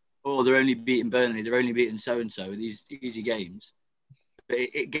 they're only beating Burnley, they're only beating so-and-so, these easy games. But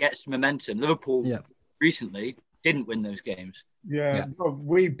it gets momentum. Liverpool recently didn't win those games. Yeah.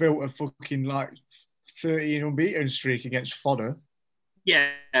 We built a fucking 13 unbeaten streak against Fodder. Yeah,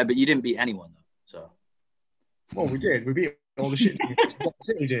 but you didn't beat anyone, though. So. Well, we did. We beat all the shit what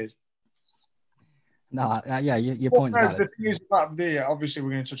City did. No, your point's valid. The thing is about obviously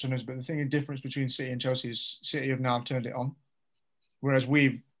we're going to touch on this, but the difference between City and Chelsea is City have now turned it on, whereas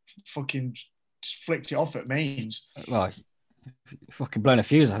we've fucking flicked it off at mains. Well, fucking blown a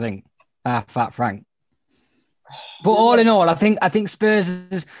fuse, I think. Fat Frank. But all in all, I think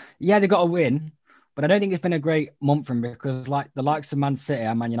Spurs they got a win, but I don't think it's been a great month for them because the likes of Man City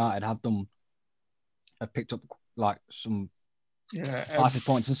and Man United have picked up some decisive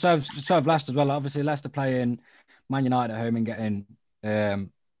points, and so have Leicester as well. Obviously, Leicester playing Man United at home and getting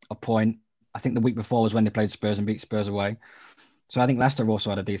a point. I think the week before was when they played Spurs and beat Spurs away. So I think Leicester also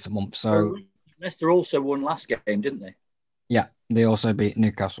had a decent month. So Leicester also won last game, didn't they? Yeah, they also beat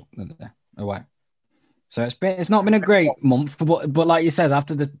Newcastle, didn't they? Away. So it's not been a great month, but like you said,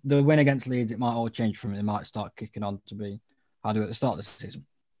 after the win against Leeds, it might all change from it. It might start kicking on to be how do at the start of the season.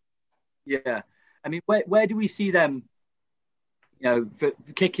 Yeah, I mean, where do we see them? You know, for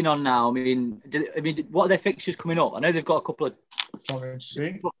kicking on now. I mean, what are their fixtures coming up? I know they've got a couple of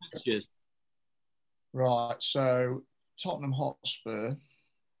fixtures. Right, so Tottenham Hotspur.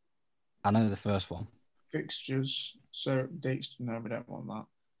 I know the first one. Fixtures. So dates. No, we don't want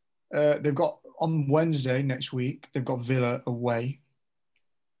that. They've got on Wednesday next week. They've got Villa away,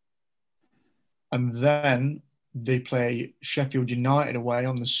 and then they play Sheffield United away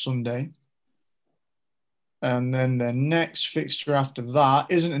on the Sunday. And then their next fixture after that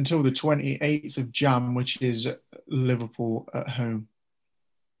isn't until the 28th of Jan, which is Liverpool at home.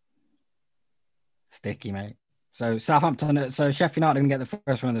 Sticky, mate. So Southampton, so Sheffield United can get the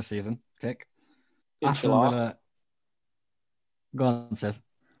first win of the season. Tick. Aston Villa. Go on, Sid.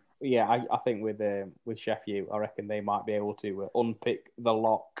 Yeah, I think with Sheffield, I reckon they might be able to unpick the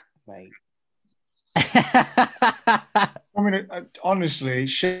lock, mate. I mean, honestly,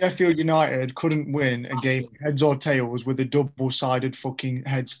 Sheffield United couldn't win a game heads or tails with a double-sided fucking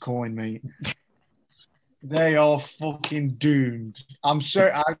heads coin, mate. They are fucking doomed. I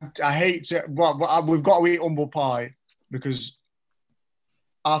hate to. Well, we've got to eat humble pie because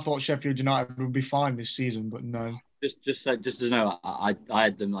I thought Sheffield United would be fine this season, but no. Just as no, I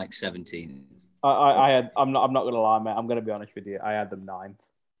had them like 17. I'm not gonna lie, mate. I'm gonna be honest with you. I had them 9th.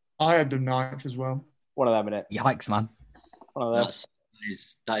 I had them 9th as well. One of them, innit? Yikes, man. One of them.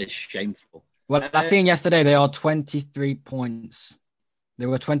 That is shameful. Well, I seen yesterday they are 23 points. They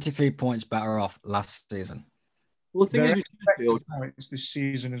were 23 points better off last season. Well, the thing is, points this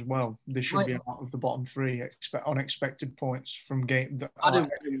season as well. They should be out of the bottom 3. Unexpected points from game. I don't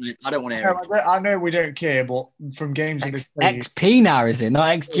want to hear it. I know we don't care, but from games XP now, is it not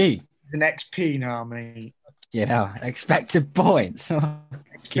XG? It's an XP now, mate. You know, expected points.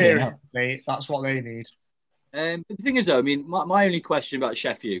 Experience, mate. That's what they need. But the thing is, though, I mean, my only question about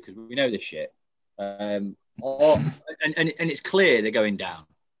Sheffield, because we know this shit, and it's clear they're going down.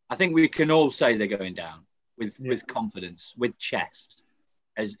 I think we can all say they're going down with confidence, with chest,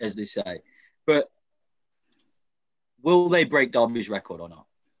 as they say. But will they break Derby's record or not?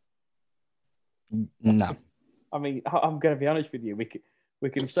 No. I mean, I'm going to be honest with you. We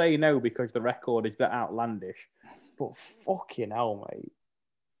can say no because the record is that outlandish, but fucking hell, mate.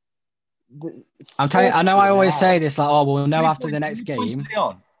 I'm telling you, I know I always say this, like, oh, we'll know after the next game.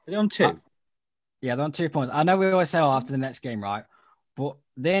 Are they on 2? Yeah, they're on 2 points. I know we always say, oh, after the next game, right? But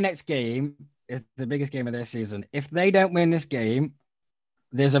their next game is the biggest game of their season. If they don't win this game,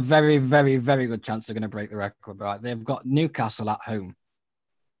 there's a very, very, very good chance they're going to break the record, right? They've got Newcastle at home,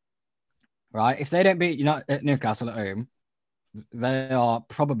 right? If they don't beat Newcastle at home, they are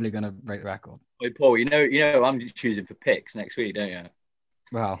probably going to break the record. Wait, Paul, you know, I'm choosing for picks next week, don't you?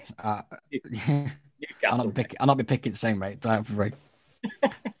 Well, I'll not be picking the same rate. Don't worry.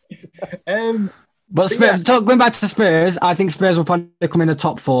 But going back to Spurs, I think Spurs will probably come in the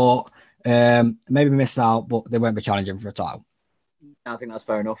top 4. Maybe miss out, but they won't be challenging for a title. I think that's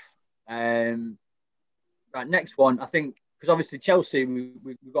fair enough. Right, next one, I think, because obviously Chelsea,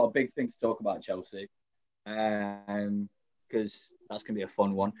 we've got a big thing to talk about Chelsea, because that's going to be a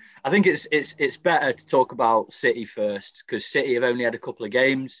fun one. I think it's better to talk about City first, because City have only had a couple of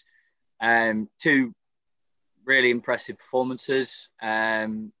games, 2 really impressive performances.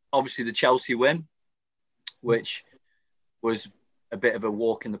 Obviously, the Chelsea win, which was a bit of a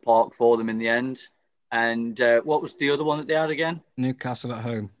walk in the park for them in the end. And what was the other one that they had again? Newcastle at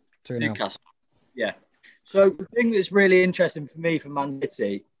home. 2-0. Newcastle, yeah. So the thing that's really interesting for me from Man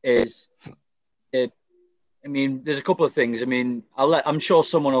City is, I mean, there's a couple of things. I mean, I'm sure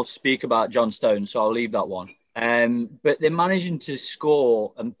someone will speak about John Stones, so I'll leave that one. But they're managing to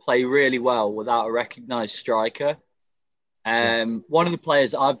score and play really well without a recognised striker. One of the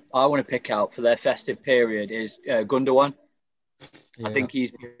players I want to pick out for their festive period is Gundogan. Yeah. I think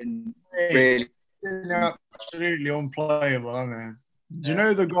he's been really absolutely unplayable, hasn't he? Do you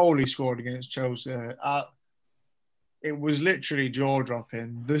know the goal he scored against Chelsea? It was literally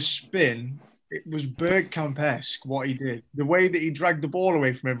jaw-dropping. The spin, it was Bergkamp-esque what he did. The way that he dragged the ball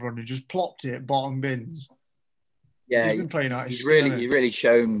away from everyone and just plopped it bottom bins. Yeah, he's been playing out. He's really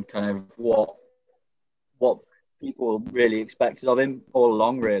shown kind of what people really expected of him all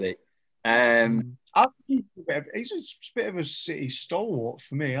along, really. I think he's a bit of a City stalwart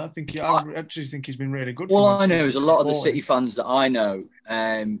for me. I actually think he's been really good. All I know is a lot of the City fans that I know.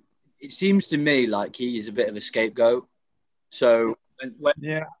 It seems to me like he is a bit of a scapegoat. So I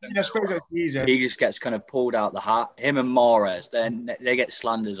suppose that's easier. He just gets kind of pulled out the hat. Him and Mahrez, then they get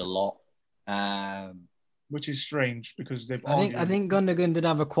slandered a lot. which is strange because they've. I think Gundogan did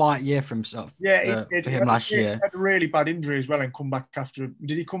have a quiet year for himself. Yeah, for him last year. He had a really bad injury as well, and come back after.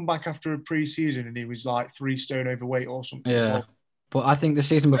 Did he come back after a pre-season and he was like 3 stone overweight or something? Yeah, but I think the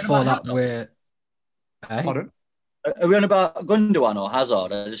season before that, Pardon? Are we on about Gundogan or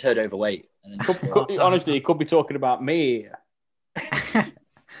Hazard? I just heard overweight. Honestly, he could be talking about me.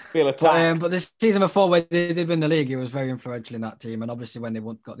 Feel attacked. But this season before, when they did win the league, he was very influential in that team, and obviously when they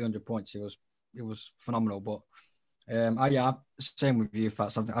got the 100 points, it was phenomenal. But same with you,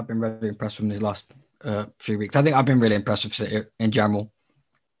 Fats. I've been really impressed with these last few weeks. I think I've been really impressed with City in general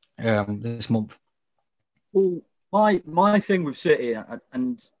this month. Well, my thing with City,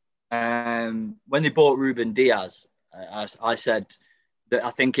 and when they bought Ruben Diaz, I said that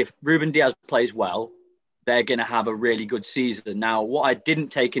I think if Ruben Diaz plays well, they're going to have a really good season. Now, what I didn't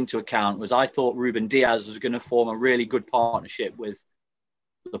take into account was I thought Ruben Diaz was going to form a really good partnership with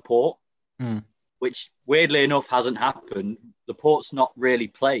Laporte, which weirdly enough hasn't happened. Laporte's not really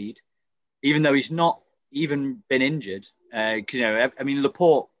played, even though he's not even been injured.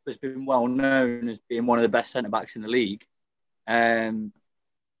 Laporte has been well known as being one of the best centre-backs in the league. I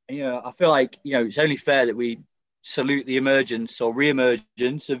feel like, it's only fair that we salute the emergence or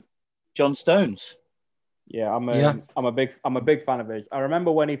re-emergence of John Stones. Yeah, I'm a big fan of his. I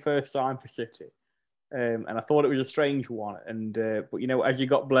remember when he first signed for City, and I thought it was a strange one. But as he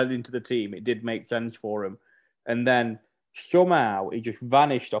got blended into the team, it did make sense for him. And then somehow he just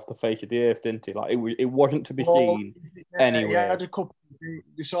vanished off the face of the earth, didn't he? Like it wasn't to be seen anywhere. Yeah, had a couple.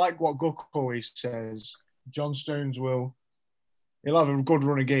 It's like what Guck always says. John Stones he'll have a good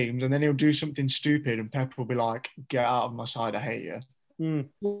run of games, and then he'll do something stupid, and Pep will be like, "Get out of my side, I hate you."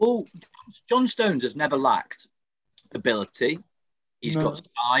 Well, John Stones has never lacked ability. He's got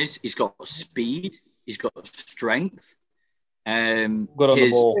size, he's got speed, he's got strength. Good on the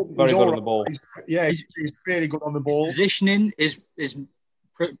ball, very good on the ball. He's really good on the ball. Positioning is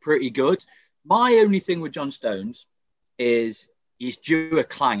pretty good. My only thing with John Stones is he's due a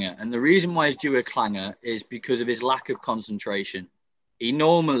clanger, and the reason why he's due a clanger is because of his lack of concentration. He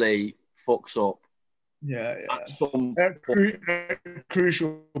normally fucks up.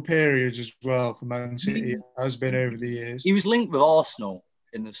 Crucial periods as well for Man City has been over the years. He was linked with Arsenal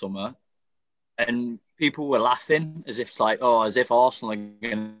in the summer, and people were laughing as if Arsenal are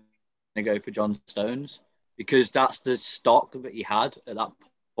going to go for John Stones because that's the stock that he had at that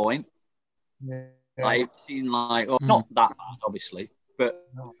point. Yeah. I've seen not that bad, obviously, but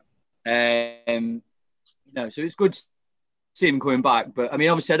so it's good to see him coming back. But I mean,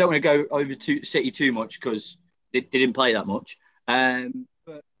 obviously, I don't want to go over to City too much because they didn't play that much.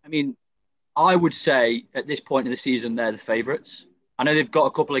 But I mean, I would say at this point in the season, they're the favourites. I know they've got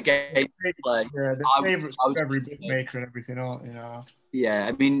a couple of games to play. Yeah, the favourites for every bookmaker and everything, aren't you know? Yeah,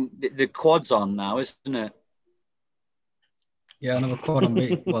 I mean, the quad's on now, isn't it? Yeah, another quad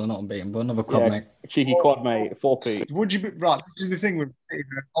unbeaten. Well, not unbeaten, but another quad mate. Cheeky quad mate, 4p. Would you be right? This is the thing with City.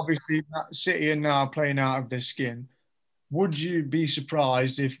 Obviously, City are now playing out of their skin. Would you be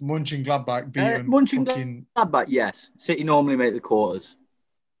surprised if Mönchengladbach beat them? Mönchengladbach, yes. City normally make the quarters.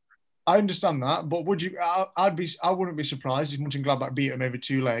 I understand that, but would you? I wouldn't be surprised if Mönchengladbach beat them over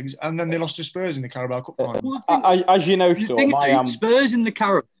 2 legs, and then they lost to Spurs in the Carabao Cup final. As you know, Storm, Spurs in the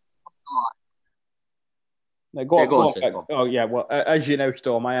Carabao. No, go on. Oh, yeah. Well, as you know,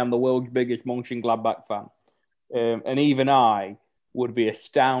 Storm, I am the world's biggest Mönchengladbach fan. And even I would be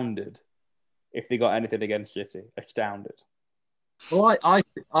astounded if they got anything against City. Astounded. Well,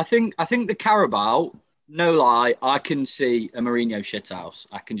 I think the Carabao, no lie, I can see a Mourinho shithouse.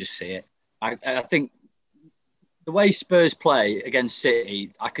 I can just see it. I think the way Spurs play against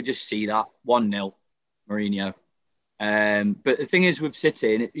City, I could just see that 1-0 Mourinho. But the thing is with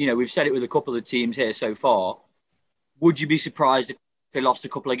City, and we've said it with a couple of teams here so far, would you be surprised if they lost a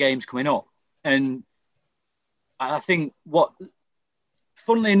couple of games coming up? And I think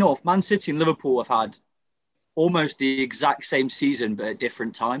funnily enough, Man City and Liverpool have had almost the exact same season, but at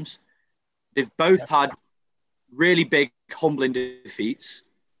different times. They've both had really big, humbling defeats.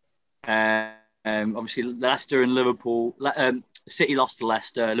 Obviously, Leicester and Liverpool. City lost to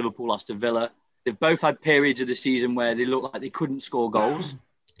Leicester, Liverpool lost to Villa. They've both had periods of the season where they looked like they couldn't score goals.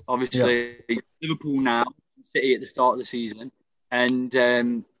 Obviously, Liverpool now, City at the start of the season. And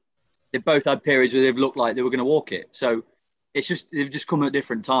they've both had periods where they've looked like they were going to walk it. So they've just come at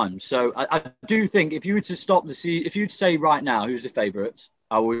different times. So I do think if you were to if you were to say right now who's the favourites,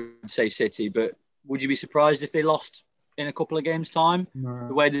 I would say City. But would you be surprised if they lost in a couple of games' time? No.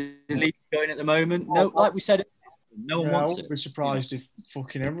 The way the league is going at the moment? No, like we said, no one wants it. I would be surprised if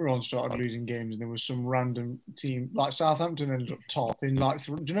fucking everyone started losing games and there was some random team like Southampton ended up top in do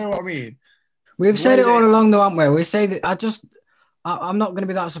you know what I mean? We've said it all along, though, haven't we? We say that I'm not going to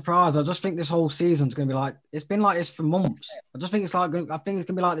be that surprised. I just think this whole season's going to be like, it's been like this for months. I think it's going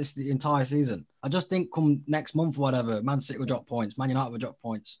to be like this the entire season. I just think come next month or whatever, Man City will drop points, Man United will drop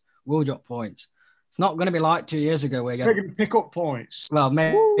points, we'll drop points. It's not going to be like 2 years ago where you're going to pick up points. Well,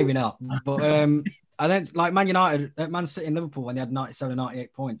 maybe not. But I don't like Man United, Man City and Liverpool when they had 97,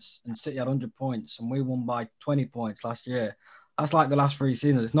 98 points and City had 100 points and we won by 20 points last year. That's like the last 3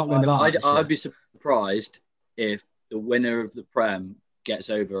 seasons. It's not going to be like I'd be surprised if the winner of the Prem gets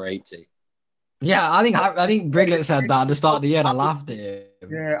over 80. Yeah, I think Briglett said that at the start of the year and I laughed at it.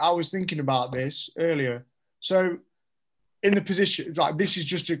 Yeah, I was thinking about this earlier. So in the position, like this is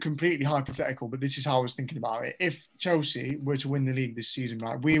just a completely hypothetical, but this is how I was thinking about it. If Chelsea were to win the league this season,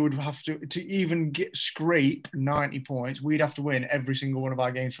 right, we would have to even scrape 90 points, we'd have to win every single one of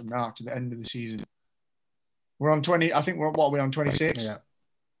our games from now to the end of the season. We're on 20, I think we're on 26? Yeah.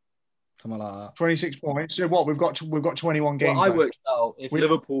 Something like that. 26 points. So what? We've got 21 games. Well, I worked out if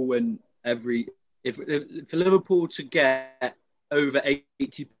Liverpool win if for Liverpool to get over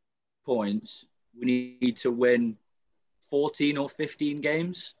 80 points, we need to win 14 or 15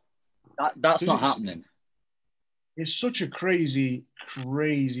 games. That's not happening. It's such a crazy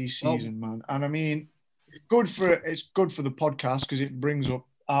season, man. And I mean, it's good for the podcast because it brings up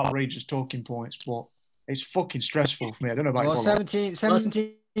outrageous talking points, but it's fucking stressful for me. I don't know about you.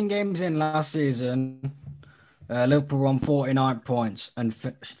 17 games in last season, Liverpool were on 49 points and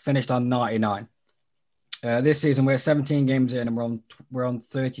finished on 99. This season we're 17 games in and we're on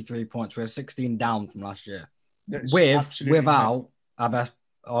 33 points. We're 16 down from last year. Without our best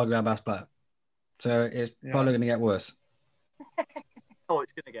player. So it's probably going to get worse. It's going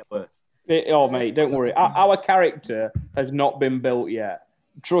to get worse. Mate, don't worry. Our character has not been built yet.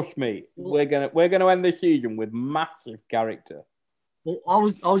 Trust me, we're gonna end this season with massive character. Well,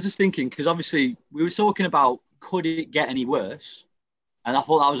 I was just thinking because obviously we were talking about could it get any worse, and I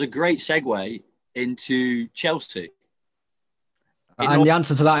thought that was a great segue into Chelsea. And the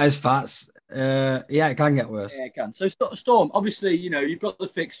answer to that is Fats. Yeah, it can get worse. Yeah, it can. So Storm, obviously, you've got the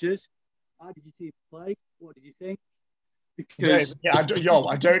fixtures. How did your team play? What did you think? Because I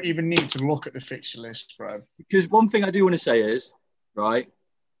don't even need to look at the fixture list, bro. Because one thing I do want to say is, right,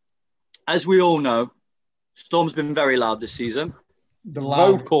 as we all know, Storm's been very loud this season.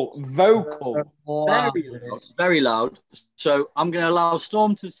 Vocal. Very loud. So I'm going to allow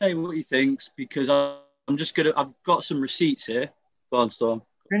Storm to say what he thinks because I've got some receipts here. Go on, Storm.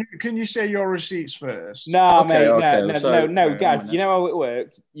 Can you say your receipts first? No, mate. No, guys. You know how it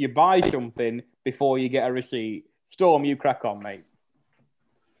works. You buy something before you get a receipt. Storm, you crack on, mate.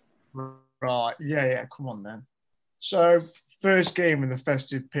 Right. Yeah. Come on, then. So, first game in the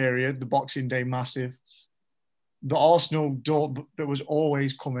festive period, the Boxing Day Massive. The Arsenal door that was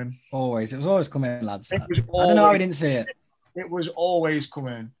always coming. It was always coming, lads. I don't know how we didn't see it. It was always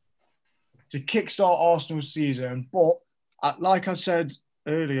coming to kickstart Arsenal's season. But like I said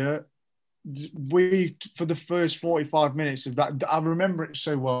earlier, we for the first 45 minutes of that, I remember it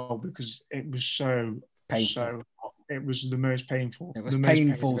so well because it was so painful. It was the most painful. It was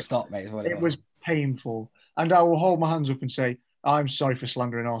painful. Stop, mate. It was painful, and I will hold my hands up and say I'm sorry for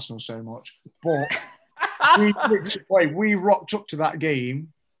slandering Arsenal so much, but. we rocked up to that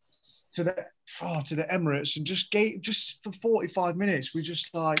game, to the Emirates, and just for 45 minutes, we just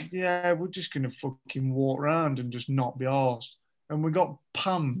we're just gonna fucking walk around and just not be arsed, and we got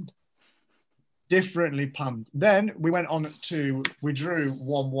pammed, differently pammed. Then we went on we drew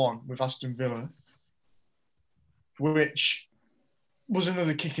 1-1 with Aston Villa, which was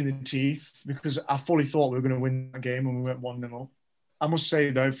another kick in the teeth because I fully thought we were going to win that game and we went 1-0. I must say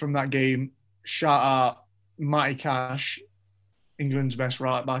though, from that game, shout out Matty Cash, England's best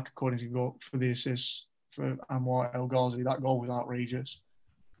right back, according to Goal for the assists for Anwar El Ghazi. That goal was outrageous.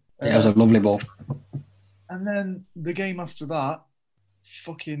 Yeah, it was a lovely ball. And then the game after that,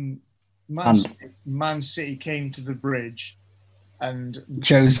 fucking Man City came to the bridge and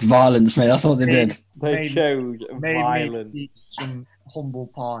chose violence, mate. That's what they did. They chose violence. Made me some humble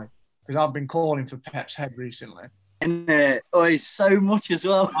pie because I've been calling for Pep's head recently. And he's so much as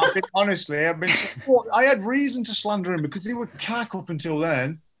well. I had reason to slander him because they were cack up until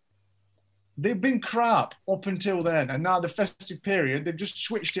then. They've been crap up until then, and now the festive period, they've just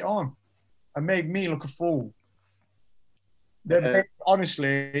switched it on and made me look a fool.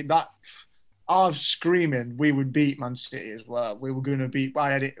 Honestly, I was screaming we would beat Man City as well. We were going to beat.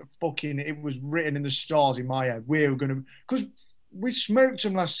 I had it was written in the stars in my head. We were going to, because we smoked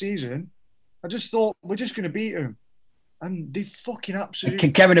them last season. I just thought we're just going to beat them. And they fucking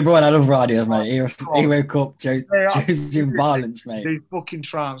absolutely... Kevin De Bruyne, I love radios, mate. He woke up choosing violence, mate. They fucking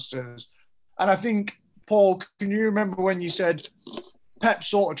trounced us. And I think, Paul, can you remember when you said Pep's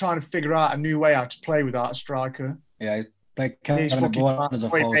sort of trying to figure out a new way how to play without a striker? Yeah, he played Kevin De Bruyne as a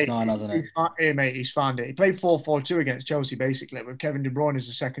false nine, hasn't he? Here, mate, he's found it. He played 4-4-2 against Chelsea, basically, with Kevin De Bruyne as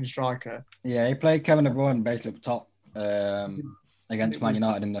the second striker. Yeah, he played Kevin De Bruyne basically up top against Man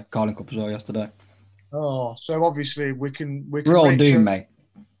United in the Carling Cup as well yesterday. Oh, so obviously we can We're all doomed, mate.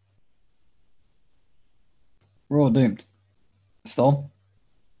 We're all doomed. Storm.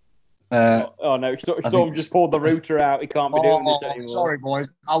 No, Storm just pulled the router out. He can't be doing this anymore. Sorry, boys.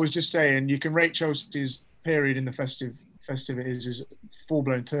 I was just saying you can rate Chelsea's period in the festivities as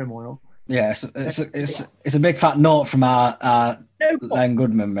full-blown turmoil. Yeah, it's a big fat note from our Len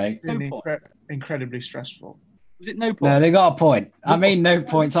Goodman, mate. Incredibly stressful. Was it no point? No, they got a point. I mean, no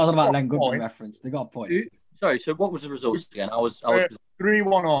points. I was about Len Goodman reference. They got a point. Sorry, so what was the results again? I was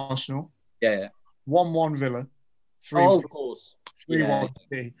 3-1 Arsenal. Yeah. 1-1 Villa. Of course. 3-1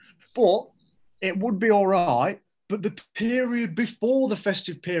 City. But it would be all right. But the period before the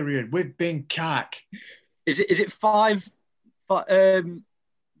festive period, we've been cack. Is it 5? 1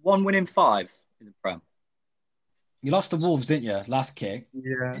 win in 5 in the Prem. You lost to Wolves, didn't you? Last kick.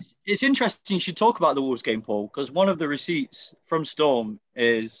 Yeah. It's interesting you should talk about the Wolves game, Paul, because one of the receipts from Storm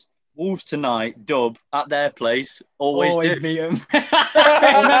is Wolves tonight, dub at their place. Always do. Beat them.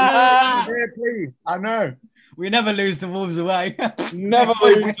 I know. We never lose to Wolves away. Never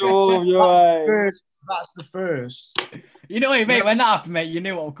lose to Wolves away. That's the first. You know what, mate? When that happened, mate, you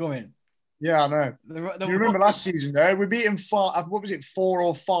knew what was coming. Yeah, I know. You remember last season, though? We beat him 4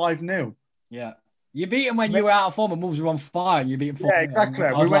 or 5-0. Yeah. You beat him when you were out of form and Wolves were on fire and you beat him 4-0. Yeah, exactly.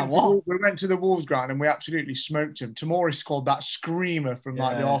 We went to the Wolves ground and we absolutely smoked him. Tomori scored that screamer from the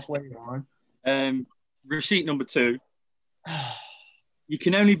halfway line. Receipt number 2. You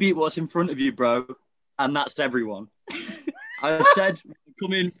can only beat what's in front of you, bro. And that's everyone. I said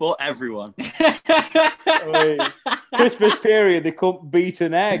come in for everyone. Christmas period, they couldn't beat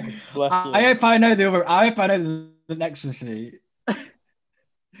an egg. I hope I know the next receipt.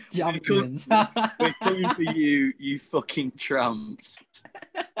 We're coming for you, you fucking tramps.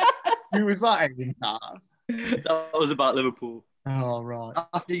 Who was that aimed at? That was about Liverpool. Oh, right.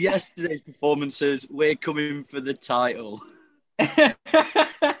 After yesterday's performances, we're coming for the title.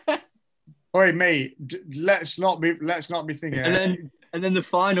 Oi, mate, let's not be thinking. And then the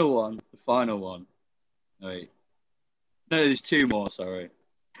final one. Wait. No, there's 2 more, sorry.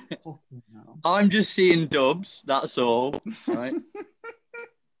 I'm just seeing dubs, that's all. Right.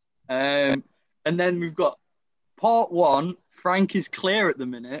 And then we've got part 1, Frank is clear at the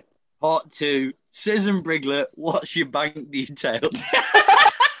minute. Part 2, Sis and Briglet, what's your bank details?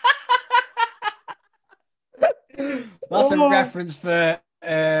 That's a reference for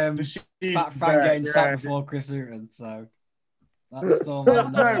Fat Frank getting sacked before Chris Hughton, so that's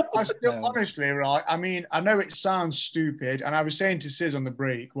still honestly, right? I mean, I know it sounds stupid, and I was saying to Sis on the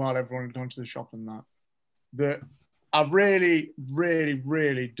break while everyone had gone to the shop and that I really, really,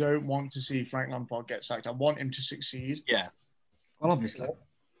 really don't want to see Frank Lampard get sacked. I want him to succeed. Yeah. Well, obviously.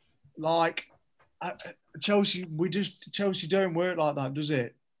 Like, Chelsea don't work like that, does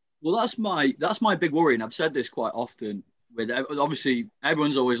it? Well, that's my big worry, and I've said this quite often. With obviously,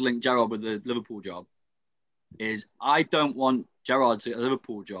 everyone's always linked Gerrard with the Liverpool job. Is I don't want Gerrard to get a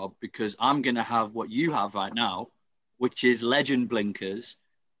Liverpool job because I'm going to have what you have right now, which is legend blinkers.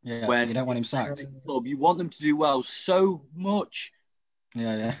 Yeah, when you don't want him sacked. Club, you want them to do well so much.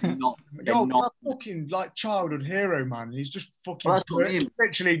 Yeah. They're not fucking like childhood hero, man. He's just fucking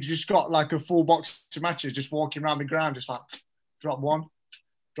literally just got like a full box of matches, just walking around the ground, just like drop one,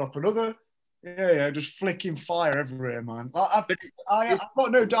 drop another. Yeah, just flicking fire everywhere, man. I've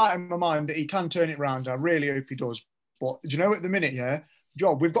got no doubt in my mind that he can turn it around. I really hope he does. But do you know at the minute,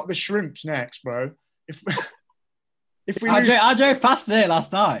 we've got the Shrimps next, bro. If we I drove past it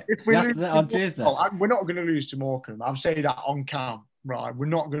last night. If we lose on Tuesday, we're not going to lose to Morecambe. I'm saying that on cam, right? We're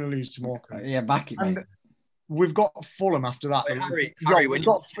not going to lose to Morecambe. Yeah, back it, mate. And we've got Fulham after that. Wait, Harry,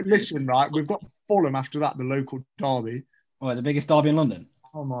 listen, right? We've got Fulham after that, the local derby. Oh, the biggest derby in London.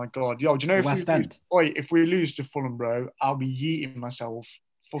 Oh my God, do you know if we lose to Fulham, bro, I'll be yeeting myself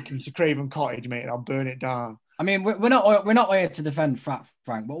fucking to Craven Cottage, mate, and I'll burn it down. I mean, we're not here to defend Frank,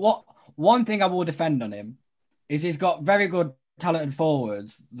 but one thing I will defend on him is he's got very good, talented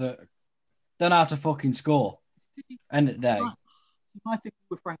forwards that don't know how to fucking score. End of the day. My thing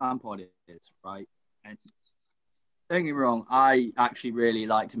with Frank Lampard is, right, and don't get me wrong, I actually really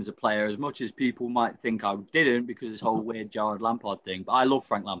liked him as a player, as much as people might think I didn't because of this whole weird Gerrard Lampard thing. But I love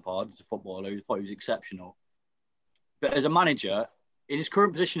Frank Lampard as a footballer. I thought he was exceptional. But as a manager, in his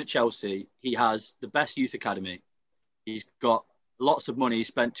current position at Chelsea, he has the best youth academy. He's got lots of money. He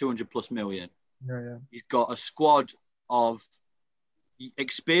spent 200 plus million. Yeah. He's got a squad of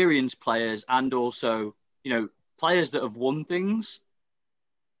experienced players and also, players that have won things.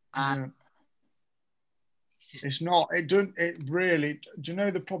 And it's not, it really, do you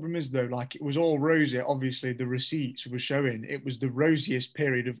know the problem is though, like it was all rosy. Obviously the receipts were showing it was the rosiest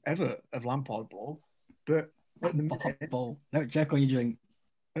period of Lampard ball. But at the minute, no, check on your drink.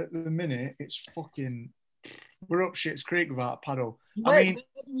 At the minute, it's fucking, we're up shit's creek without a paddle. Where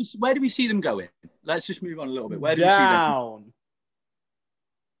do we see them going? Let's just move on a little bit. Where do Down. we see them?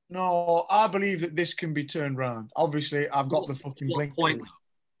 No, I believe that this can be turned around. Obviously, I've got the fucking blink.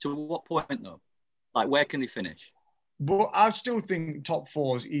 To what point, though? Like, where can they finish? But I still think top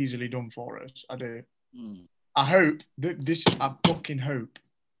 4 is easily done for us. I do. I hope that this. I fucking hope,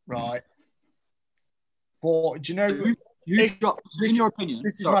 right? But do you know? In your opinion,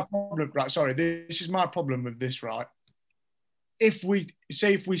 this is my problem. Right? Sorry, this is my problem with this. Right? If we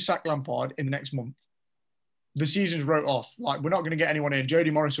sack Lampard in the next month, the season's wrote off. Like, we're not going to get anyone in.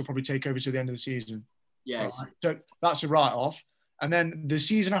 Jody Morris will probably take over to the end of the season. Yes. Right? So that's a write-off. And then the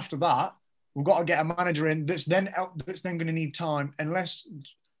season after that, we've got to get a manager in that's then going to need time, unless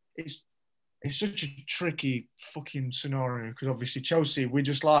it's such a tricky fucking scenario, because obviously Chelsea, we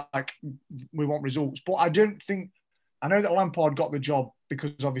just like, we want results. But I know that Lampard got the job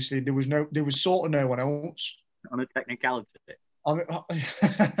because obviously there was sort of no one else. On a technicality.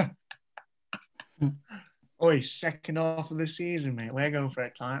 Oi, second half of the season, mate. We're going for a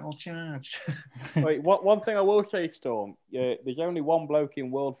title charge. Wait, one thing I will say, Storm, there's only one bloke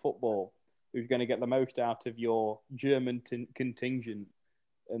in world football who's going to get the most out of your German contingent.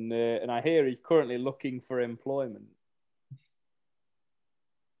 And I hear he's currently looking for employment.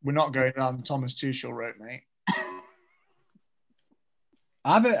 We're not going down the Thomas Tuchel route, mate.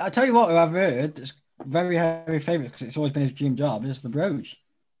 I tell you what, who I've heard, it's very heavy favourite because it's always been his dream job, is the Broge.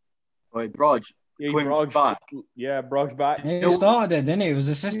 Wait, Broge. Brog's back. Yeah, Brog's back. He started it, didn't he? He was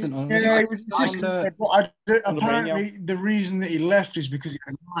assistant on. Yeah, he was assistant. Apparently, the reason that he left is because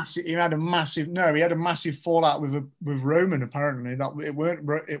he had a massive fallout with Roman. Apparently, that it weren't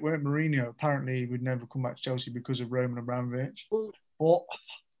Mourinho. Apparently, he would never come back to Chelsea because of Roman Abramovich. But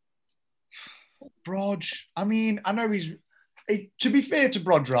Brog, I mean, I know to be fair to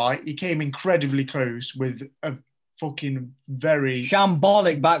Brog, right? He came incredibly close with a fucking very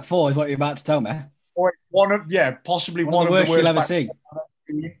shambolic back four is what you're about to tell me. Possibly one of the worst you'll ever see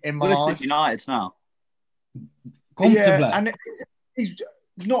in my life. United's now. Comfortably. Yeah, and he's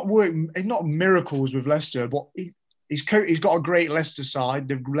not miracles with Leicester, but he's got a great Leicester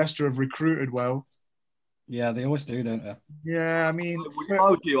side. Leicester have recruited well. Yeah, they always do, don't they? Yeah, I mean, if I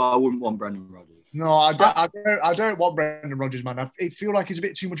would I wouldn't want Brendan Rodgers. No, I don't want Brendan Rodgers, man. I feel like he's a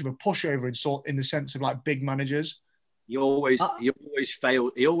bit too much of a pushover in the sense of like big managers. He always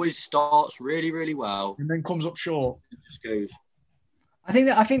fails. He always starts really, really well, and then comes up short. It just goes.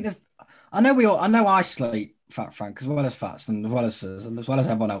 I know I slate Fat Frank as well as Fats and as well as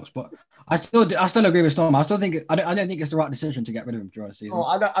everyone else, but I still agree with Storm. I don't think it's the right decision to get rid of him during the season.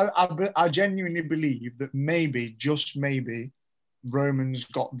 I genuinely believe that maybe, just maybe, Roman's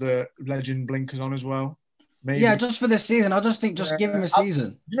got the legend blinkers on as well. Maybe. Yeah, just for this season. I just think give him a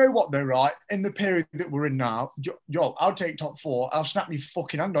season. You know what though, right? In the period that we're in now, I'll take top 4. I'll snap my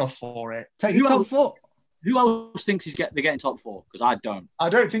fucking hand off for it. Take your top 4. Who else thinks they're getting top 4? Because I don't. I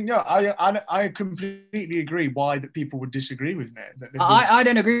don't think. No, I completely agree. Why that people would disagree with me? I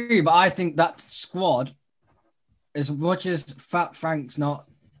don't agree, but I think that squad, as much as Fat Frank's not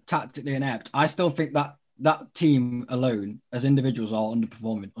tactically inept, I still think that team alone, as individuals, are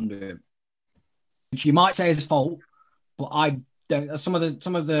underperforming under him. Which you might say is his fault, but I don't. Some of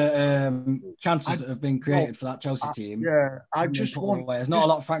the chances that have been created for that Chelsea team. Yeah, I just want. There's not a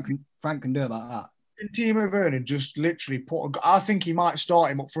lot Frank can do about that. Timo Werner just literally I think he might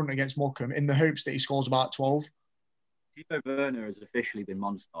start him up front against Morecambe in the hopes that he scores about 12. Timo Werner has officially been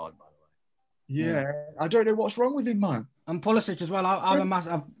monstered, by the way. Yeah, I don't know what's wrong with him, man. And Pulisic as well. I'm a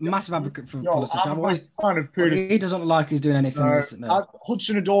massive advocate for Pulisic. I've always kind of he doesn't look like he's doing anything recently.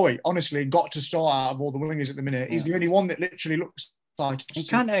 Hudson-Odoi, honestly, got to start out of all the wingers at the minute. He's the only one that literally looks like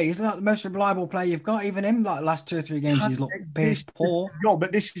he's like the most reliable player you've got. Even him, like the last 2 or 3 games, he's looked piss poor. No,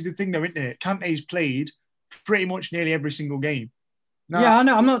 but this is the thing, though, isn't it? Kante's played pretty much nearly every single game. Now, yeah, I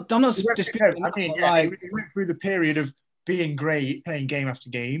know. I'm not disputing. I mean, he went through the period of being great, playing game after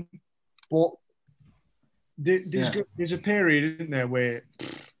game, but there's a period, isn't there, where.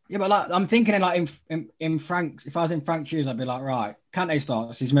 Yeah, but like I'm thinking in Frank's. If I was in Frank's shoes, I'd be like, right, Kante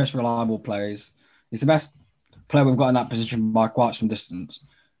starts. He's the most reliable player. He's the best player we've got in that position by quite some distance.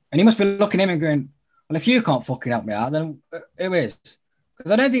 And he must be looking at him and going, Well, if you can't fucking help me out, then who is?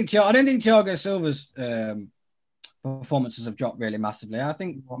 Because I don't think Thiago Silva's performances have dropped really massively. I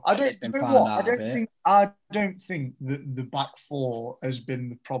think I don't think that the back four has been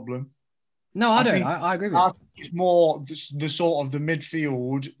the problem. No, I don't. I agree with you. I think it's more the sort of the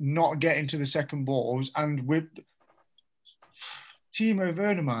midfield not getting to the second balls, and with Timo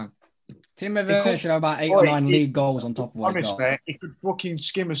Werner, man. Timo Werner should have about 8 or 9 league goals on top of what he's got. Honestly, he could fucking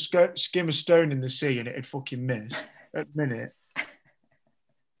skim a stone in the sea and it'd fucking miss at the minute.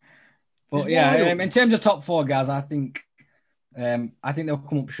 But in terms of top 4 guys, I think they'll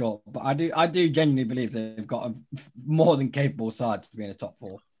come up short. But I do genuinely believe they've got a more than capable side to be in the top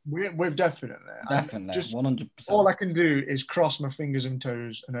 4. We're definitely 100%. All I can do is cross my fingers and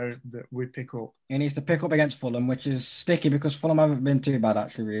toes and hope that we pick up. He needs to pick up against Fulham, which is sticky because Fulham haven't been too bad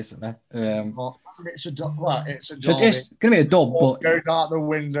actually recently. It's a dub. It's a dub. So it's going to be a dub, but goes out the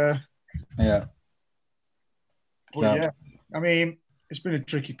window. Yeah. But yeah, I mean, it's been a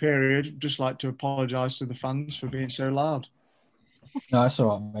tricky period. I'd just like to apologise to the fans for being so loud. No, it's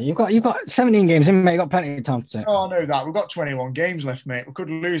all right, mate. You've got 17 games in, mate. You've got plenty of time to take. Oh, I know that. We've got 21 games left, mate. We could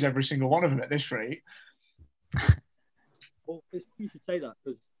lose every single one of them at this rate. Well, you should say that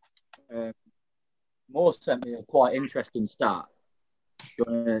because Moore sent me a quite interesting stat. Do you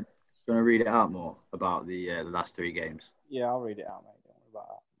want to read it out more about the last 3 games? Yeah, I'll read it out, mate. Don't worry about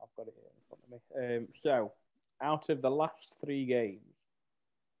that. I've got it here in front of me. So, out of the last 3 games,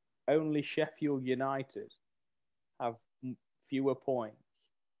 only Sheffield United have fewer points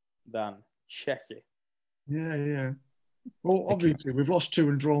than Chelsea. Yeah. Well, obviously, we've lost 2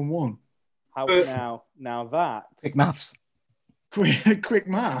 and drawn 1. How now that quick maths. Quick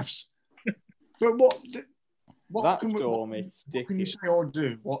maths. But what that storm is sticky. What can you say or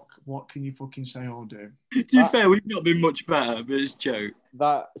do? What can you fucking say or do? To be fair, we've not been much better, but it's a joke.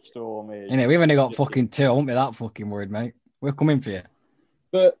 That storm is. We've only got fucking 2. I won't be that fucking worried, mate. We're coming for you.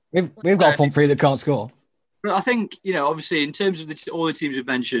 But we've got a front 3 that can't score. But I think, obviously, in terms of all the teams we've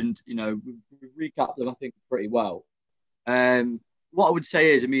mentioned, we've recapped them, I think, pretty well. What I would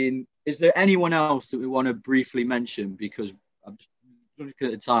say is, is there anyone else that we want to briefly mention? Because I'm just looking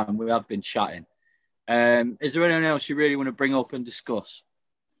at the time, we have been chatting. Is there anyone else you really want to bring up and discuss?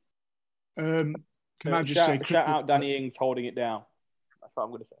 Can I just say... Shout out Danny Ings holding it down. That's what I'm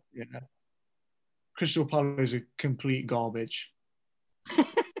going to say. Yeah. Crystal Palace is a complete garbage.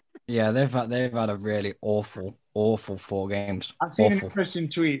 Yeah, they've had a really awful 4 games. I've seen an interesting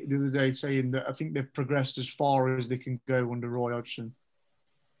tweet the other day saying that I think they've progressed as far as they can go under Roy Hodgson.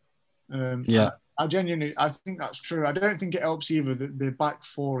 I genuinely think that's true. I don't think it helps either that the back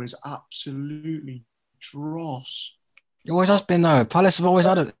 4 is absolutely dross. It always has been though. Palace have always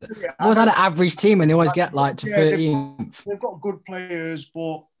had an average team and they always get like to 13th. They've got good players,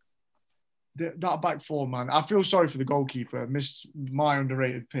 but that back 4, man. I feel sorry for the goalkeeper. Missed my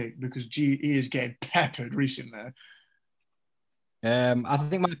underrated pick because he is getting peppered recently. I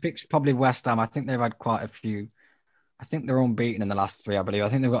think my pick's probably West Ham. I think they've had quite a few. I think they're unbeaten in the last 3, I believe. I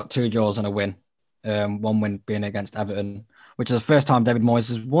think they've got 2 draws and a win. 1 win being against Everton, which is the first time David Moyes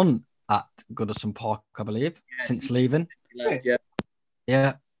has won at Goodison Park, I believe, since leaving.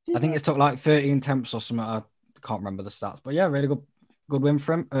 Yeah. I think it's took like 13 attempts or something. I can't remember the stats, but yeah, really good win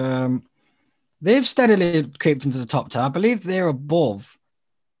for him. They've steadily creeped into the top 10. I believe they're above.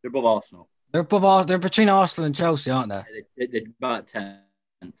 They're above Arsenal. They're between Arsenal and Chelsea, aren't they? They're about 10.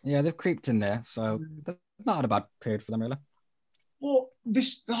 Yeah, they've creeped in there, so they've not had a bad period for them, really. Well,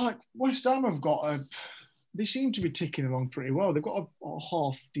 West Ham have got they seem to be ticking along pretty well. They've got a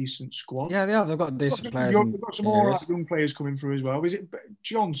half decent squad. Yeah, they have. They've got decent players. They've got some more young players coming through as well. Is it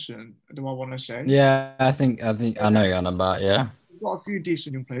Johnson? Do I want to say? Yeah, I think I know you're on about. Yeah, we've got a few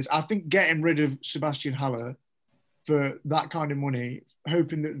decent young players. I think getting rid of Sebastian Haller for that kind of money,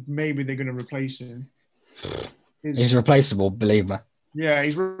 hoping that maybe they're going to replace him. He's replaceable, believe me. Yeah,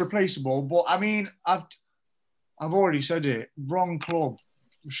 he's replaceable. But I've already said it. Wrong club.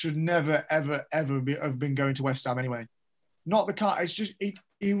 Should never, ever, ever have been going to West Ham anyway. Not the kind. It's just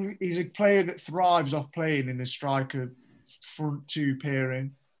he's a player that thrives off playing in a striker front 2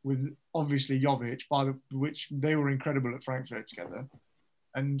 pairing with obviously Jovic, which they were incredible at Frankfurt together.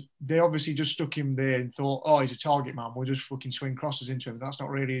 And they obviously just stuck him there and thought, oh, he's a target man. We'll just fucking swing crosses into him. That's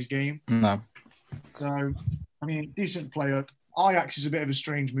not really his game. No. So, decent player. Ajax is a bit of a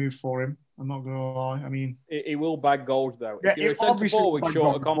strange move for him. I'm not going to lie. He will bag goals, though. If you're a centre-forward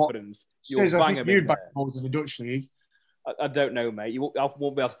short of confidence, you'll bang him in bag goals in the Dutch league. I don't know, mate. I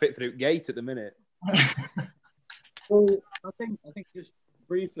won't be able to fit through gate at the minute. Well, I think just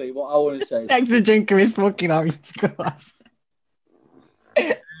briefly what I want to say. Thanks for drinking his fucking orange glass.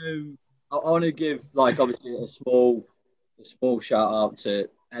 I want to give obviously a small shout out to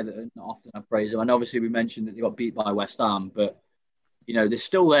Everton. Not often I praise them, and obviously we mentioned that they got beat by West Ham, but they're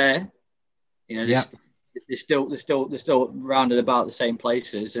still there. They're still rounded about the same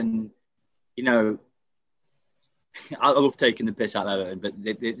places, and I love taking the piss out of Everton, but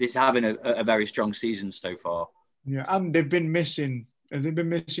they're having a very strong season so far. Yeah, and they've been missing. Have they been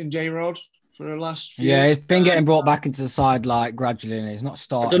missing J-Rod for the last few? Yeah, he's been getting brought back into the side gradually, and he's not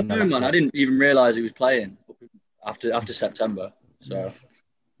starting. I don't know, man. I didn't even realise he was playing after September. So,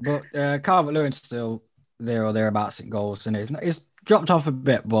 but Calvert-Lewin's still there or thereabouts in goals, and he's dropped off a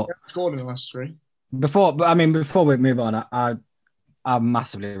bit, but scored in the last 3. Before we move on, I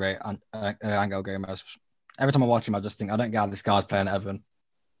massively rate Angel Gomez. Every time I watch him, I just think I don't get how this guy's playing at Everton.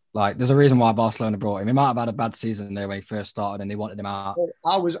 There's a reason why Barcelona brought him. He might have had a bad season there when he first started and they wanted him out.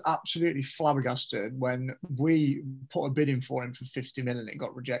 I was absolutely flabbergasted when we put a bid in for him for 50 million and it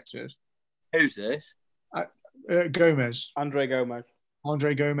got rejected. Who's this? Gomez. Andre Gomez.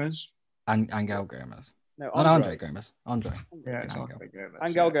 Angel Gomez. No, Andre Gomez. Andre. Yeah, it's Andre Gomez.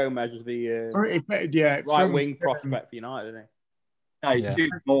 Angel Gomez is the right-wing prospect for United, isn't he? No, he's too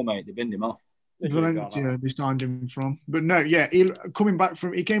small, mate. They binned him off. Valencia, they signed him from. But no, yeah, he came back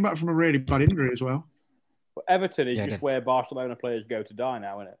from a really bad injury as well. But Everton is just where Barcelona players go to die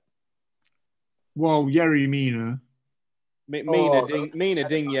now, isn't it? Well, Yerry Mina. Mina,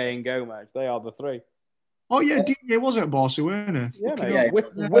 Digne and Gomez. They are the 3. Oh, yeah, Digne was at Barcelona. Yeah, mate.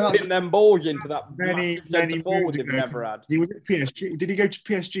 Whipping them balls into that centre forward they've never had. He was at PSG. Did he go to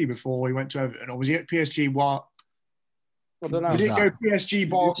PSG before he went to Everton? Or was he at PSG while... I don't know. Did it go PSG,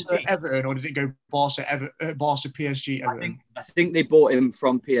 Barca, Everton, or did it go Barca, PSG, Everton? I think they bought him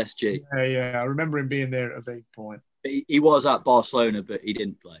from PSG. Yeah. I remember him being there at a vague point. He was at Barcelona, but he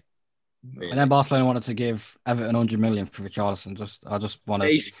didn't play. Really. And then Barcelona wanted to give Everton 100 million for Richarlison. I just want to...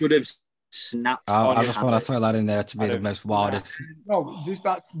 They should have snapped. I just want to throw that in there to be the most wildest. No,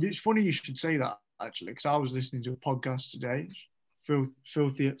 it's funny you should say that, actually, because I was listening to a podcast today,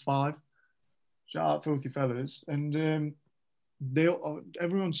 Filthy at 5. Shout out Filthy Fellas. And...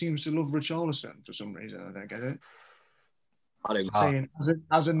 everyone seems to love Richarlison for some reason. I don't get it. I don't saying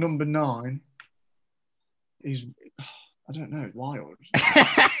as a number 9, he's I don't know, wild.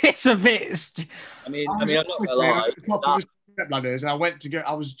 It's a bit. I mean, I'm not gonna lie. And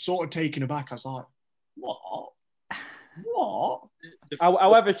I was sort of taken aback. I was like, what?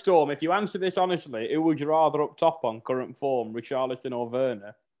 However, Storm, if you answer this honestly, who would you rather up top on current form, Richarlison or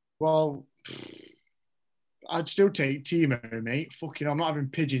Werner? Well, I'd still take Timo, mate. Fucking, I'm not having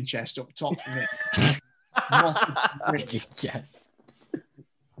pigeon chest up top for me. Pigeon chest.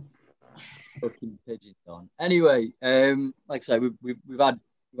 Fucking pigeon on. Anyway, like I say, we've had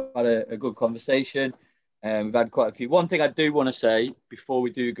a good conversation. We've had quite a few. One thing I do want to say before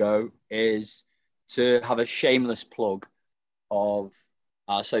we do go is to have a shameless plug of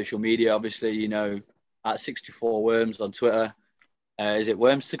our social media. Obviously, at 64 Worms on Twitter. Is it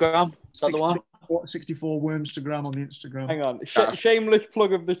Wormstagram? Is that the one? 64 Wormstagram on the Instagram. Hang on. Shameless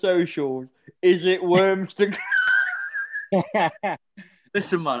plug of the socials. Is it Wormstagram?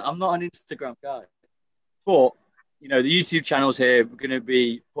 Listen, man, I'm not an Instagram guy. But, the YouTube channel's here. We're going to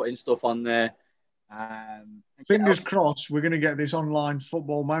be putting stuff on there. Fingers crossed, we're going to get this online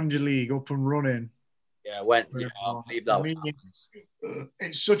Football Manager League up and running. Yeah, I'll leave that.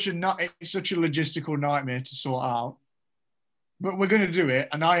 It's such a logistical nightmare to sort out. But we're going to do it,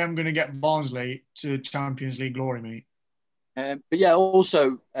 and I am going to get Barnsley to Champions League glory, mate. But yeah,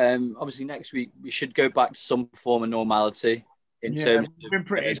 also, obviously next week we should go back to some form of normality. It's been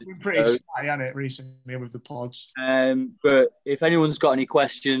pretty exciting, hasn't it, recently with the pods. But if anyone's got any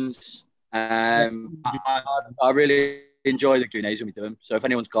questions, I really enjoy the Q&As when we do them. So if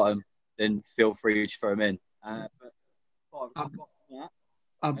anyone's got them, then feel free to throw them in. I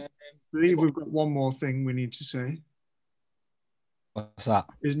believe we've got one more thing we need to say. What's that?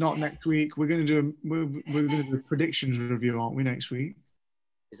 Is not next week. We're going to do a predictions review, aren't we, next week?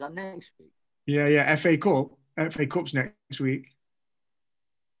 Is that next week? Yeah. FA Cup's next week.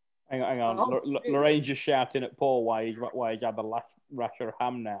 Hang on. Lorraine's just shouting at Paul why he's had the last rasher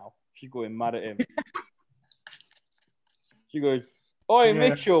ham now. She's going mad at him. She goes, "Oi,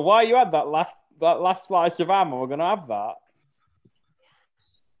 Mitchell, why you had that last slice of ham? We're going to have that."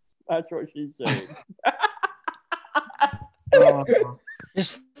 That's what she said.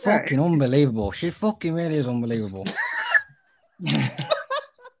 It's fucking unbelievable. She fucking really is unbelievable.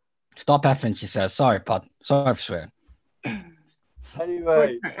 Stop effing, she says. Sorry, Pod. Sorry for swearing.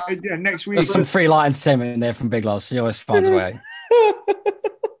 Anyway. Next week. There's some free light entertainment in there from Big Loss. She always finds a way.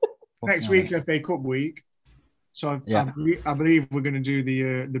 Next week's FA Cup week. So I believe we're going to do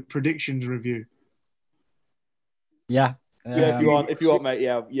the predictions review. Yeah. If you want, mate.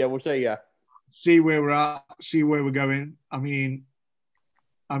 Yeah, we'll say yeah. See where we're at. See where we're going. I mean,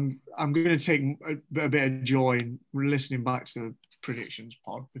 I'm going to take a bit of joy in listening back to the predictions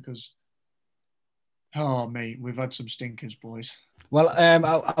pod because, oh mate, we've had some stinkers, boys. Well,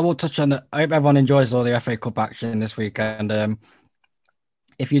 I will touch on that. I hope everyone enjoys all the FA Cup action this weekend.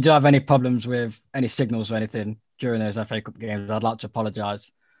 If you do have any problems with any signals or anything during those FA Cup games, I'd like to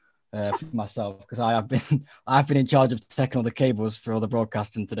apologise for myself because I've been in charge of taking all the cables for all the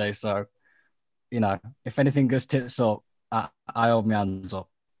broadcasting today. So, if anything goes tits up, I hold my hands up.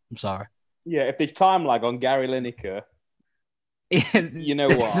 I'm sorry. Yeah, if there's time lag on Gary Lineker, you know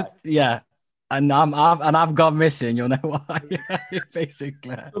why. Yeah. And I've gone missing. You'll know why.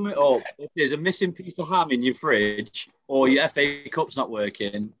 Basically. If there's a missing piece of ham in your fridge or your FA Cup's not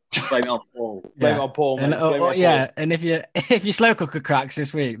working, blame it on Paul. Blame it on Paul. And, and if your slow cooker cracks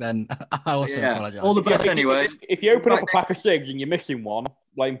this week, then I also apologise. All the best anyway. If you open up a pack of cigs and you're missing one,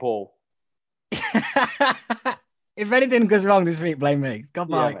 blame Paul. If anything goes wrong this week, blame me.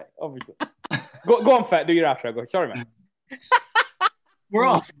 Goodbye. Yeah, mate, obviously. go on, Fett. Do your outro. Go. Sorry, mate. We're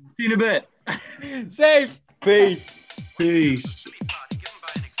off. See you in a bit. Safe. Peace. Peace. Given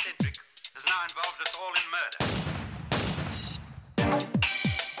by an eccentric has now involved us all in murder.